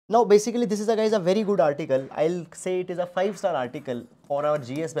 Now basically this is a very good article. I'll say it is a 5-star article for our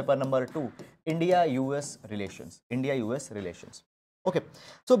GS paper number 2, India-US relations. Okay,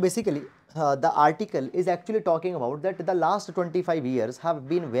 so basically the article is actually talking about that the last 25 years have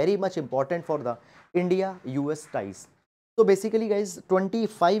been very much important for the India-US ties. So basically guys,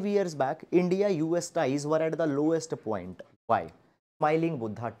 25 years back, India-US ties were at the lowest point. Why? Smiling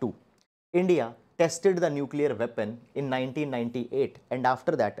Buddha 2. India tested the nuclear weapon in 1998, and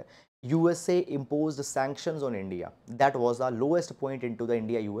after that USA imposed sanctions on India. That was the lowest point into the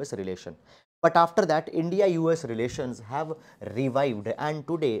India-US relation. But after that, India-US relations have revived, and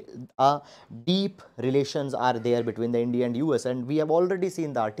today deep relations are there between the India and US, and we have already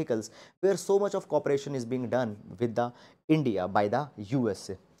seen the articles where so much of cooperation is being done with the India by the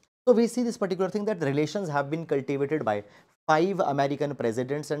USA. So we see this particular thing, that relations have been cultivated by 5 American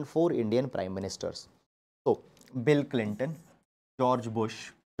presidents and 4 Indian prime ministers. So Bill Clinton, George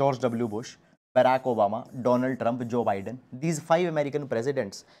Bush, George W. Bush, Barack Obama, Donald Trump, Joe Biden, these 5 American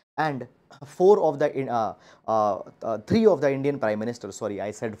presidents and 3 of the Indian prime ministers, sorry,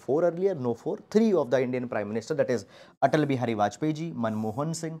 I said 4 earlier, no 4, 3 of the Indian prime minister, that is Atal Bihari Vajpayee ji,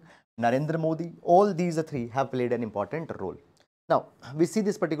 Manmohan Singh, Narendra Modi, all these 3 have played an important role. Now, we see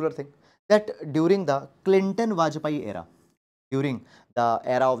this particular thing, that during the Clinton-Vajpayee era, during the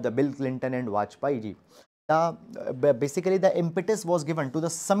era of the Bill Clinton and Vajpayee ji, basically the impetus was given to the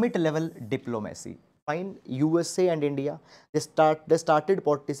summit level diplomacy. Fine, USA and India, they started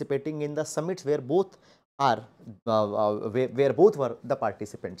participating in the summits where both are where both were the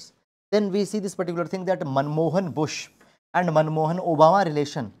participants. Then we see this particular thing, that Manmohan Bush and Manmohan Obama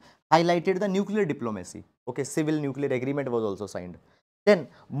relation highlighted the nuclear diplomacy. Okay, civil nuclear agreement was also signed. Then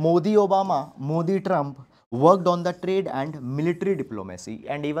Modi Obama, Modi Trump worked on the trade and military diplomacy,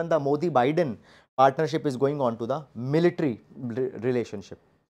 and even the Modi Biden partnership is going on to the military relationship.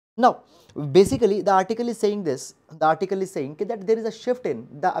 Now, basically the article is saying this, the article is saying that there is a shift in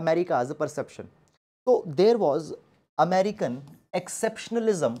the America's perception. So there was American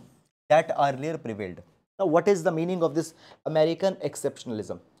exceptionalism that earlier prevailed. Now, what is the meaning of this American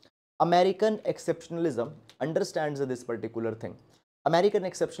exceptionalism? American exceptionalism understands this particular thing. American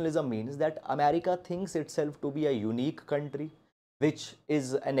exceptionalism means that America thinks itself to be a unique country, which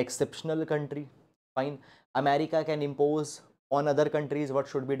is an exceptional country. Fine, America can impose on other countries what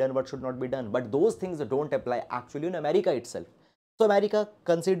should be done, what should not be done, but those things don't apply actually in America itself. So America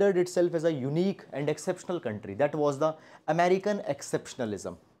considered itself as a unique and exceptional country. That was the American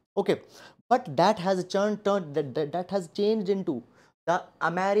exceptionalism. Okay, but that has that has changed into the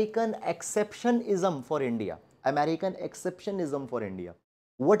American exceptionism for India. American exceptionism for India.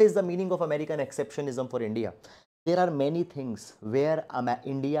 What is the meaning of American exceptionism for India? There are many things where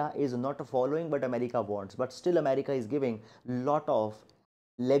India is not following but America wants, but still America is giving lot of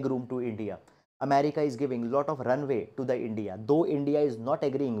leg room to India. America is giving lot of runway to the India, though India is not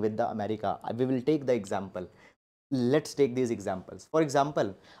agreeing with the America. We will take the example. Let's take these examples. For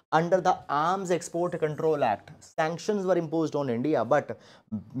example, under the Arms Export Control Act, sanctions were imposed on India, but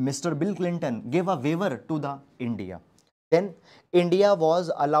Mr. Bill Clinton gave a waiver to the India. Then India was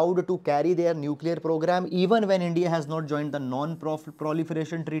allowed to carry their nuclear program even when India has not joined the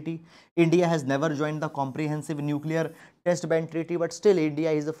Non-Proliferation Treaty. India has never joined the Comprehensive Nuclear Test Ban Treaty, but still India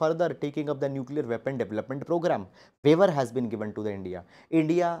is further taking up the nuclear weapon development program. Waiver has been given to the India.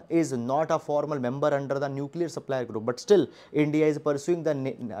 India is not a formal member under the nuclear supplier group, but still India is pursuing the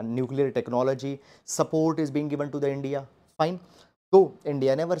nuclear technology. Support is being given to the India. Fine. Though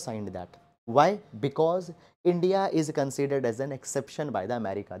India never signed that. Why? Because India is considered as an exception by the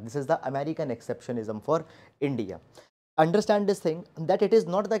America. This is the American exceptionism for India. Understand this thing, that it is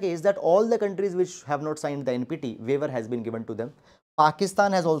not the case that all the countries which have not signed the NPT, waiver has been given to them.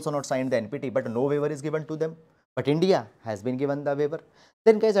 Pakistan has also not signed the NPT, but no waiver is given to them. But India has been given the waiver.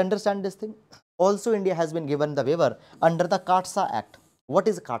 Then guys, understand this thing. Also India has been given the waiver under the CAATSA Act. What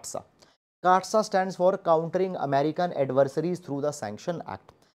is CAATSA? CAATSA stands for Countering American Adversaries Through the Sanction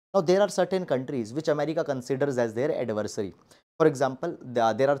Act. Now, there are certain countries which America considers as their adversary. For example,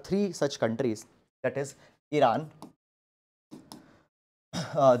 there are 3 such countries, that is Iran.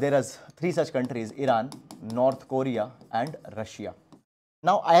 There are 3 such countries, Iran, North Korea and Russia.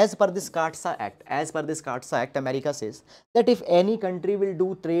 Now, as per this CAATSA Act, America says that if any country will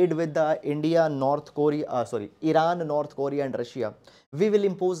do trade with the Iran, North Korea and Russia, we will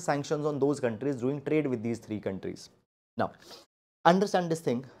impose sanctions on those countries doing trade with these 3 countries. Now, understand this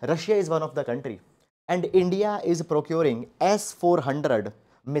thing, Russia is one of the country and India is procuring S-400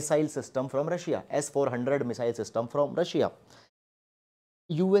 missile system from Russia. S-400 missile system from Russia.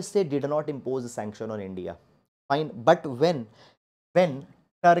 USA did not impose a sanction on India. Fine, but when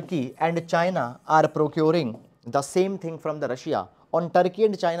Turkey and China are procuring the same thing from the Russia, on Turkey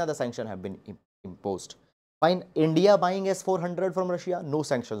and China the sanction have been imposed. Fine, India buying S-400 from Russia, no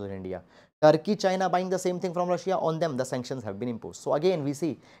sanctions on India. Turkey, China buying the same thing from Russia, on them the sanctions have been imposed. So again we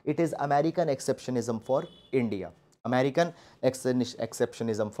see it is American exceptionism for India. American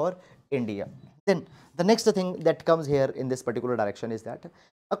exceptionism for India. Then the next thing that comes here in this particular direction is that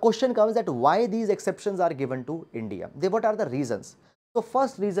A question comes that why these exceptions are given to India. What are the reasons? So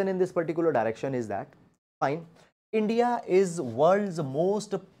first reason in this particular direction is that, fine, India is world's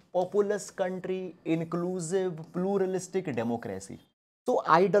most populous country, inclusive, pluralistic democracy. So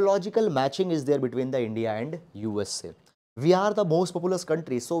ideological matching is there between the India and USA. We are the most populous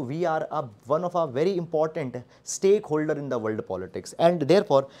country, so we are one of a very important stakeholder in the world politics, and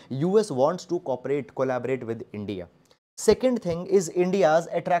therefore US wants to collaborate with India. Second thing is India's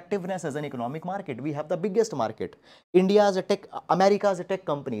attractiveness as an economic market. We have the biggest market. America's tech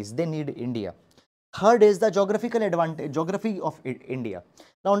companies, they need India. Third is the geographical advantage, geography of India.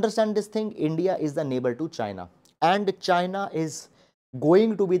 Now understand this thing, India is the neighbor to China, and China is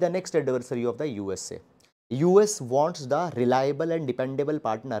going to be the next adversary of the USA. US wants the reliable and dependable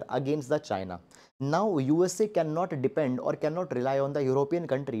partner against the China. Now USA cannot depend or cannot rely on the European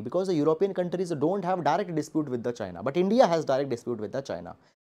country, because the European countries don't have direct dispute with the China, but India has direct dispute with the China.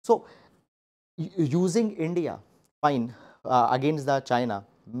 So using India, fine, against the China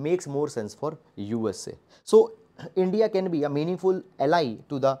makes more sense for USA. So India can be a meaningful ally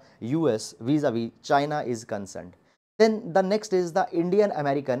to the US vis-a-vis China is concerned. Then the next is the Indian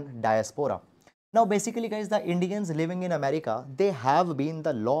American diaspora. Now basically guys, the Indians living in America, they have been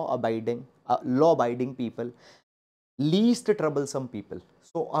the law-abiding people, least troublesome people.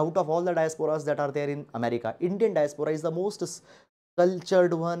 So out of all the diasporas that are there in America, Indian diaspora is the most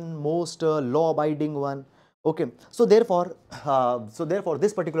cultured one, most law-abiding one. Okay, so therefore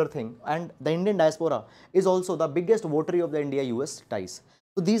this particular thing, and the Indian diaspora is also the biggest votary of the India-US ties.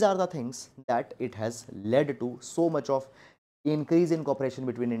 So these are the things that it has led to so much of increase in cooperation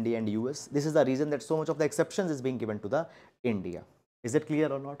between India and US. This is the reason that so much of the exceptions is being given to the India. Is it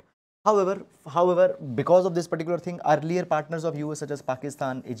clear or not? However, because of this particular thing, earlier partners of US such as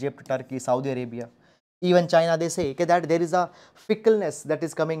Pakistan, Egypt, Turkey, Saudi Arabia, even China, they say that there is a fickleness that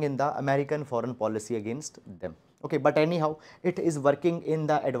is coming in the American foreign policy against them. Okay, but anyhow, it is working in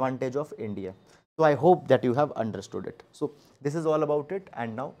the advantage of India. So I hope that you have understood it. So this is all about it,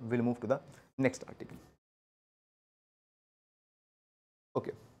 and now we'll move to the next article.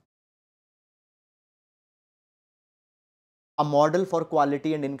 Okay. A model for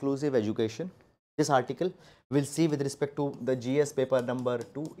quality and inclusive education. This article will see with respect to the GS paper number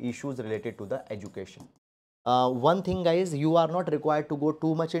 2, issues related to the education. One thing guys, you are not required to go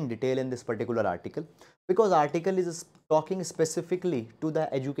too much in detail in this particular article, because article is talking specifically to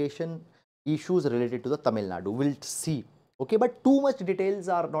the education issues related to the Tamil Nadu. We'll see. Okay, but too much details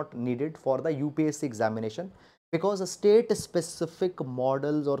are not needed for the UPSC examination, because state specific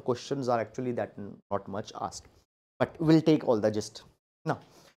models or questions are actually that not much asked, but we'll take all the gist. Now,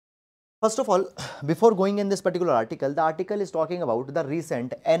 first of all, before going in this particular article, the article is talking about the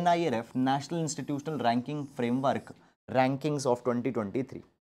recent NIRF, National Institutional Ranking Framework rankings of 2023.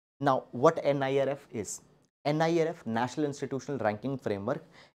 Now, what NIRF is? NIRF, National Institutional Ranking Framework,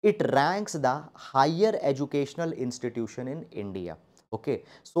 it ranks the higher educational institution in India. Okay,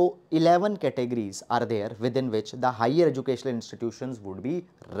 so 11 categories are there within which the higher educational institutions would be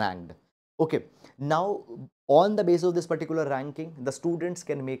ranked. Okay, now on the basis of this particular ranking, the students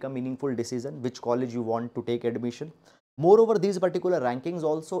can make a meaningful decision which college you want to take admission. Moreover, these particular rankings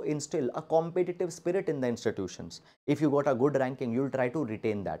also instill a competitive spirit in the institutions. If you got a good ranking, you'll try to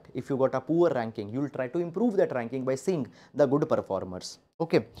retain that. If you got a poor ranking, you'll try to improve that ranking by seeing the good performers.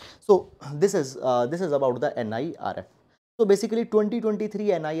 Okay, so this is about the NIRF. So basically 2023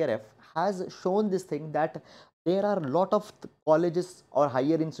 NIRF has shown this thing that there are a lot of colleges or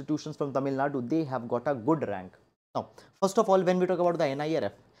higher institutions from Tamil Nadu, they have got a good rank. Now, first of all, when we talk about the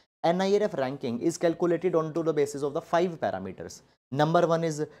NIRF ranking is calculated onto the basis of the 5 parameters. Number 1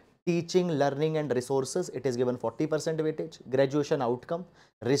 is teaching, learning and resources. It is given 40% weightage. Graduation outcome,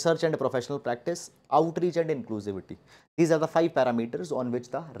 research and professional practice, outreach and inclusivity. These are the 5 parameters on which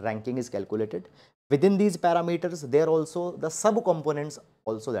the ranking is calculated. Within these parameters, there are also the sub-components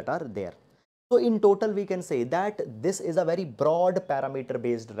also that are there. So in total, we can say that this is a very broad parameter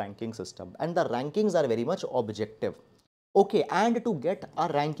based ranking system, and the rankings are very much objective. Okay, and to get a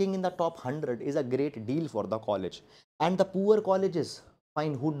ranking in the top 100 is a great deal for the college, and the poor colleges,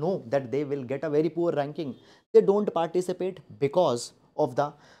 fine, who know that they will get a very poor ranking, they don't participate because of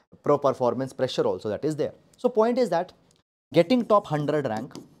the pro performance pressure also that is there. So point is that getting top 100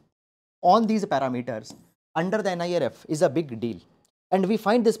 rank on these parameters under the NIRF is a big deal. And we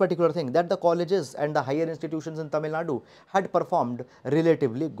find this particular thing that the colleges and the higher institutions in Tamil Nadu had performed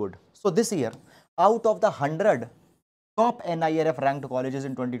relatively good. So this year, out of the 100 top NIRF ranked colleges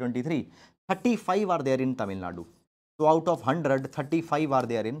in 2023, 35 are there in Tamil Nadu. So out of 100, 35 are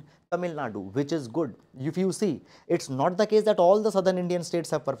there in Tamil Nadu, which is good. If you see, it's not the case that all the southern Indian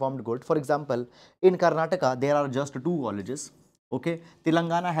states have performed good. For example, in Karnataka, there are just 2 colleges. Okay,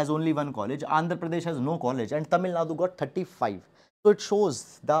 Telangana has only 1 college, Andhra Pradesh has no college, and Tamil Nadu got 35. So it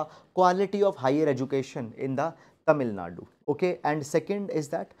shows the quality of higher education in the Tamil Nadu. Okay, and second is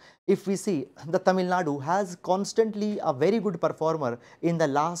that if we see, the Tamil Nadu has constantly a very good performer in the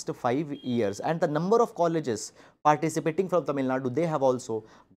last 5 years, and the number of colleges participating from Tamil Nadu, they have also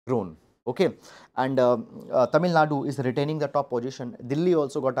grown. Okay, and Tamil Nadu is retaining the top position. Delhi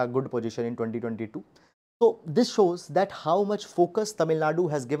also got a good position in 2022. So this shows that how much focus Tamil Nadu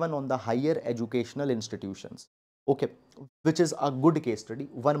has given on the higher educational institutions. Okay, which is a good case study.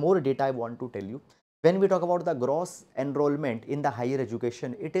 One more data I want to tell you. When we talk about the gross enrollment in the higher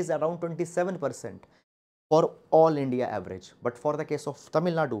education, it is around 27% for all India average. But for the case of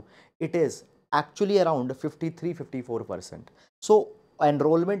Tamil Nadu, it is actually around 53-54%. So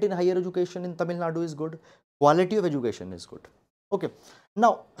enrollment in higher education in Tamil Nadu is good. Quality of education is good. Okay.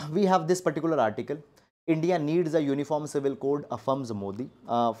 Now we have this particular article. India needs a uniform civil code, affirms Modi.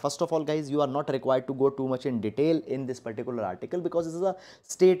 First of all, guys, you are not required to go too much in detail in this particular article, because this is a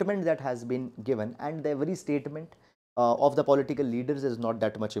statement that has been given, and every statement of the political leaders is not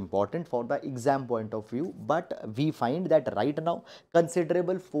that much important for the exam point of view. But we find that right now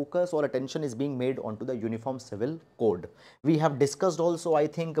considerable focus or attention is being made onto the uniform civil code. We have discussed also, I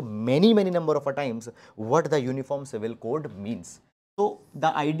think, many number of times what the uniform civil code means. So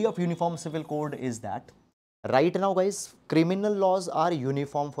the idea of uniform civil code is that right now, guys, criminal laws are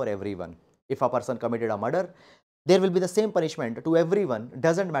uniform for everyone. If a person committed a murder, there will be the same punishment to everyone,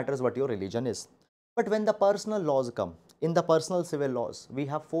 doesn't matter what your religion is. But when the personal laws come, in the personal civil laws, we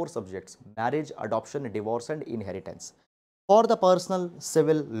have 4 subjects: marriage, adoption, divorce, and inheritance. For the personal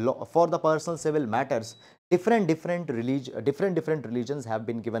civil law, for the personal civil matters, different religions have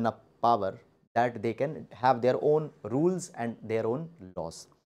been given a power that they can have their own rules and their own laws.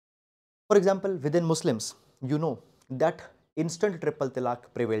 For example, within Muslims, you know that instant triple talaq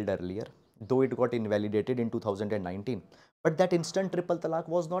prevailed earlier, though it got invalidated in 2019. But that instant triple talaq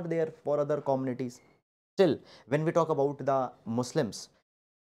was not there for other communities. Still, when we talk about the Muslims,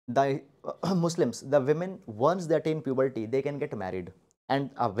 the women, once they attain puberty, they can get married, and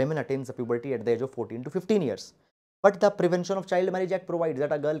a woman attains the puberty at the age of 14 to 15 years. But the Prevention of Child Marriage Act provides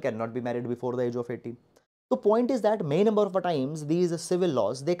that a girl cannot be married before the age of 18. The point is that many number of times these civil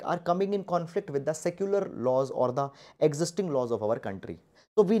laws, they are coming in conflict with the secular laws or the existing laws of our country.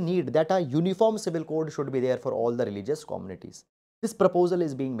 So we need that a uniform civil code should be there for all the religious communities. This proposal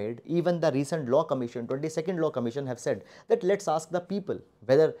is being made. Even the recent law commission, 22nd law commission, have said that let's ask the people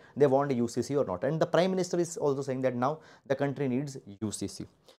whether they want a UCC or not. And the Prime Minister is also saying that now the country needs UCC.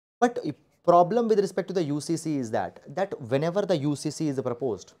 But a problem with respect to the UCC is that whenever the UCC is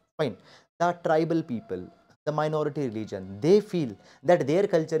proposed, fine, the tribal people, the minority religion, they feel that their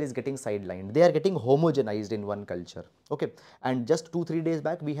culture is getting sidelined. They are getting homogenized in one culture. Okay. And just 2-3 days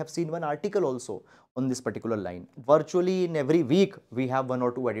back, we have seen one article also on this particular line. Virtually in every week, we have 1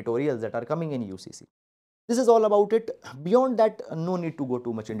 or 2 editorials that are coming in UCC. This is all about it. Beyond that, no need to go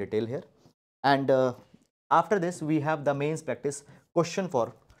too much in detail here. And after this, we have the mains practice question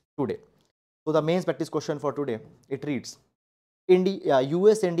for today. So the mains practice question for today, it reads,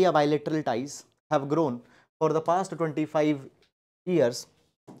 US-India bilateral ties have grown for the past 25 years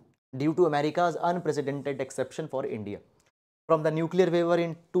due to America's unprecedented exception for India. From the nuclear waiver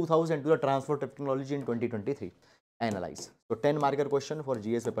in 2000 to the transfer of technology in 2023. Analyze. So 10 marker question for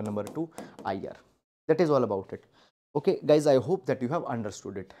GS paper number 2 IR. That is all about it. Okay, guys, I hope that you have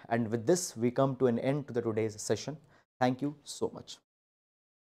understood it. And with this, we come to an end to the today's session. Thank you so much.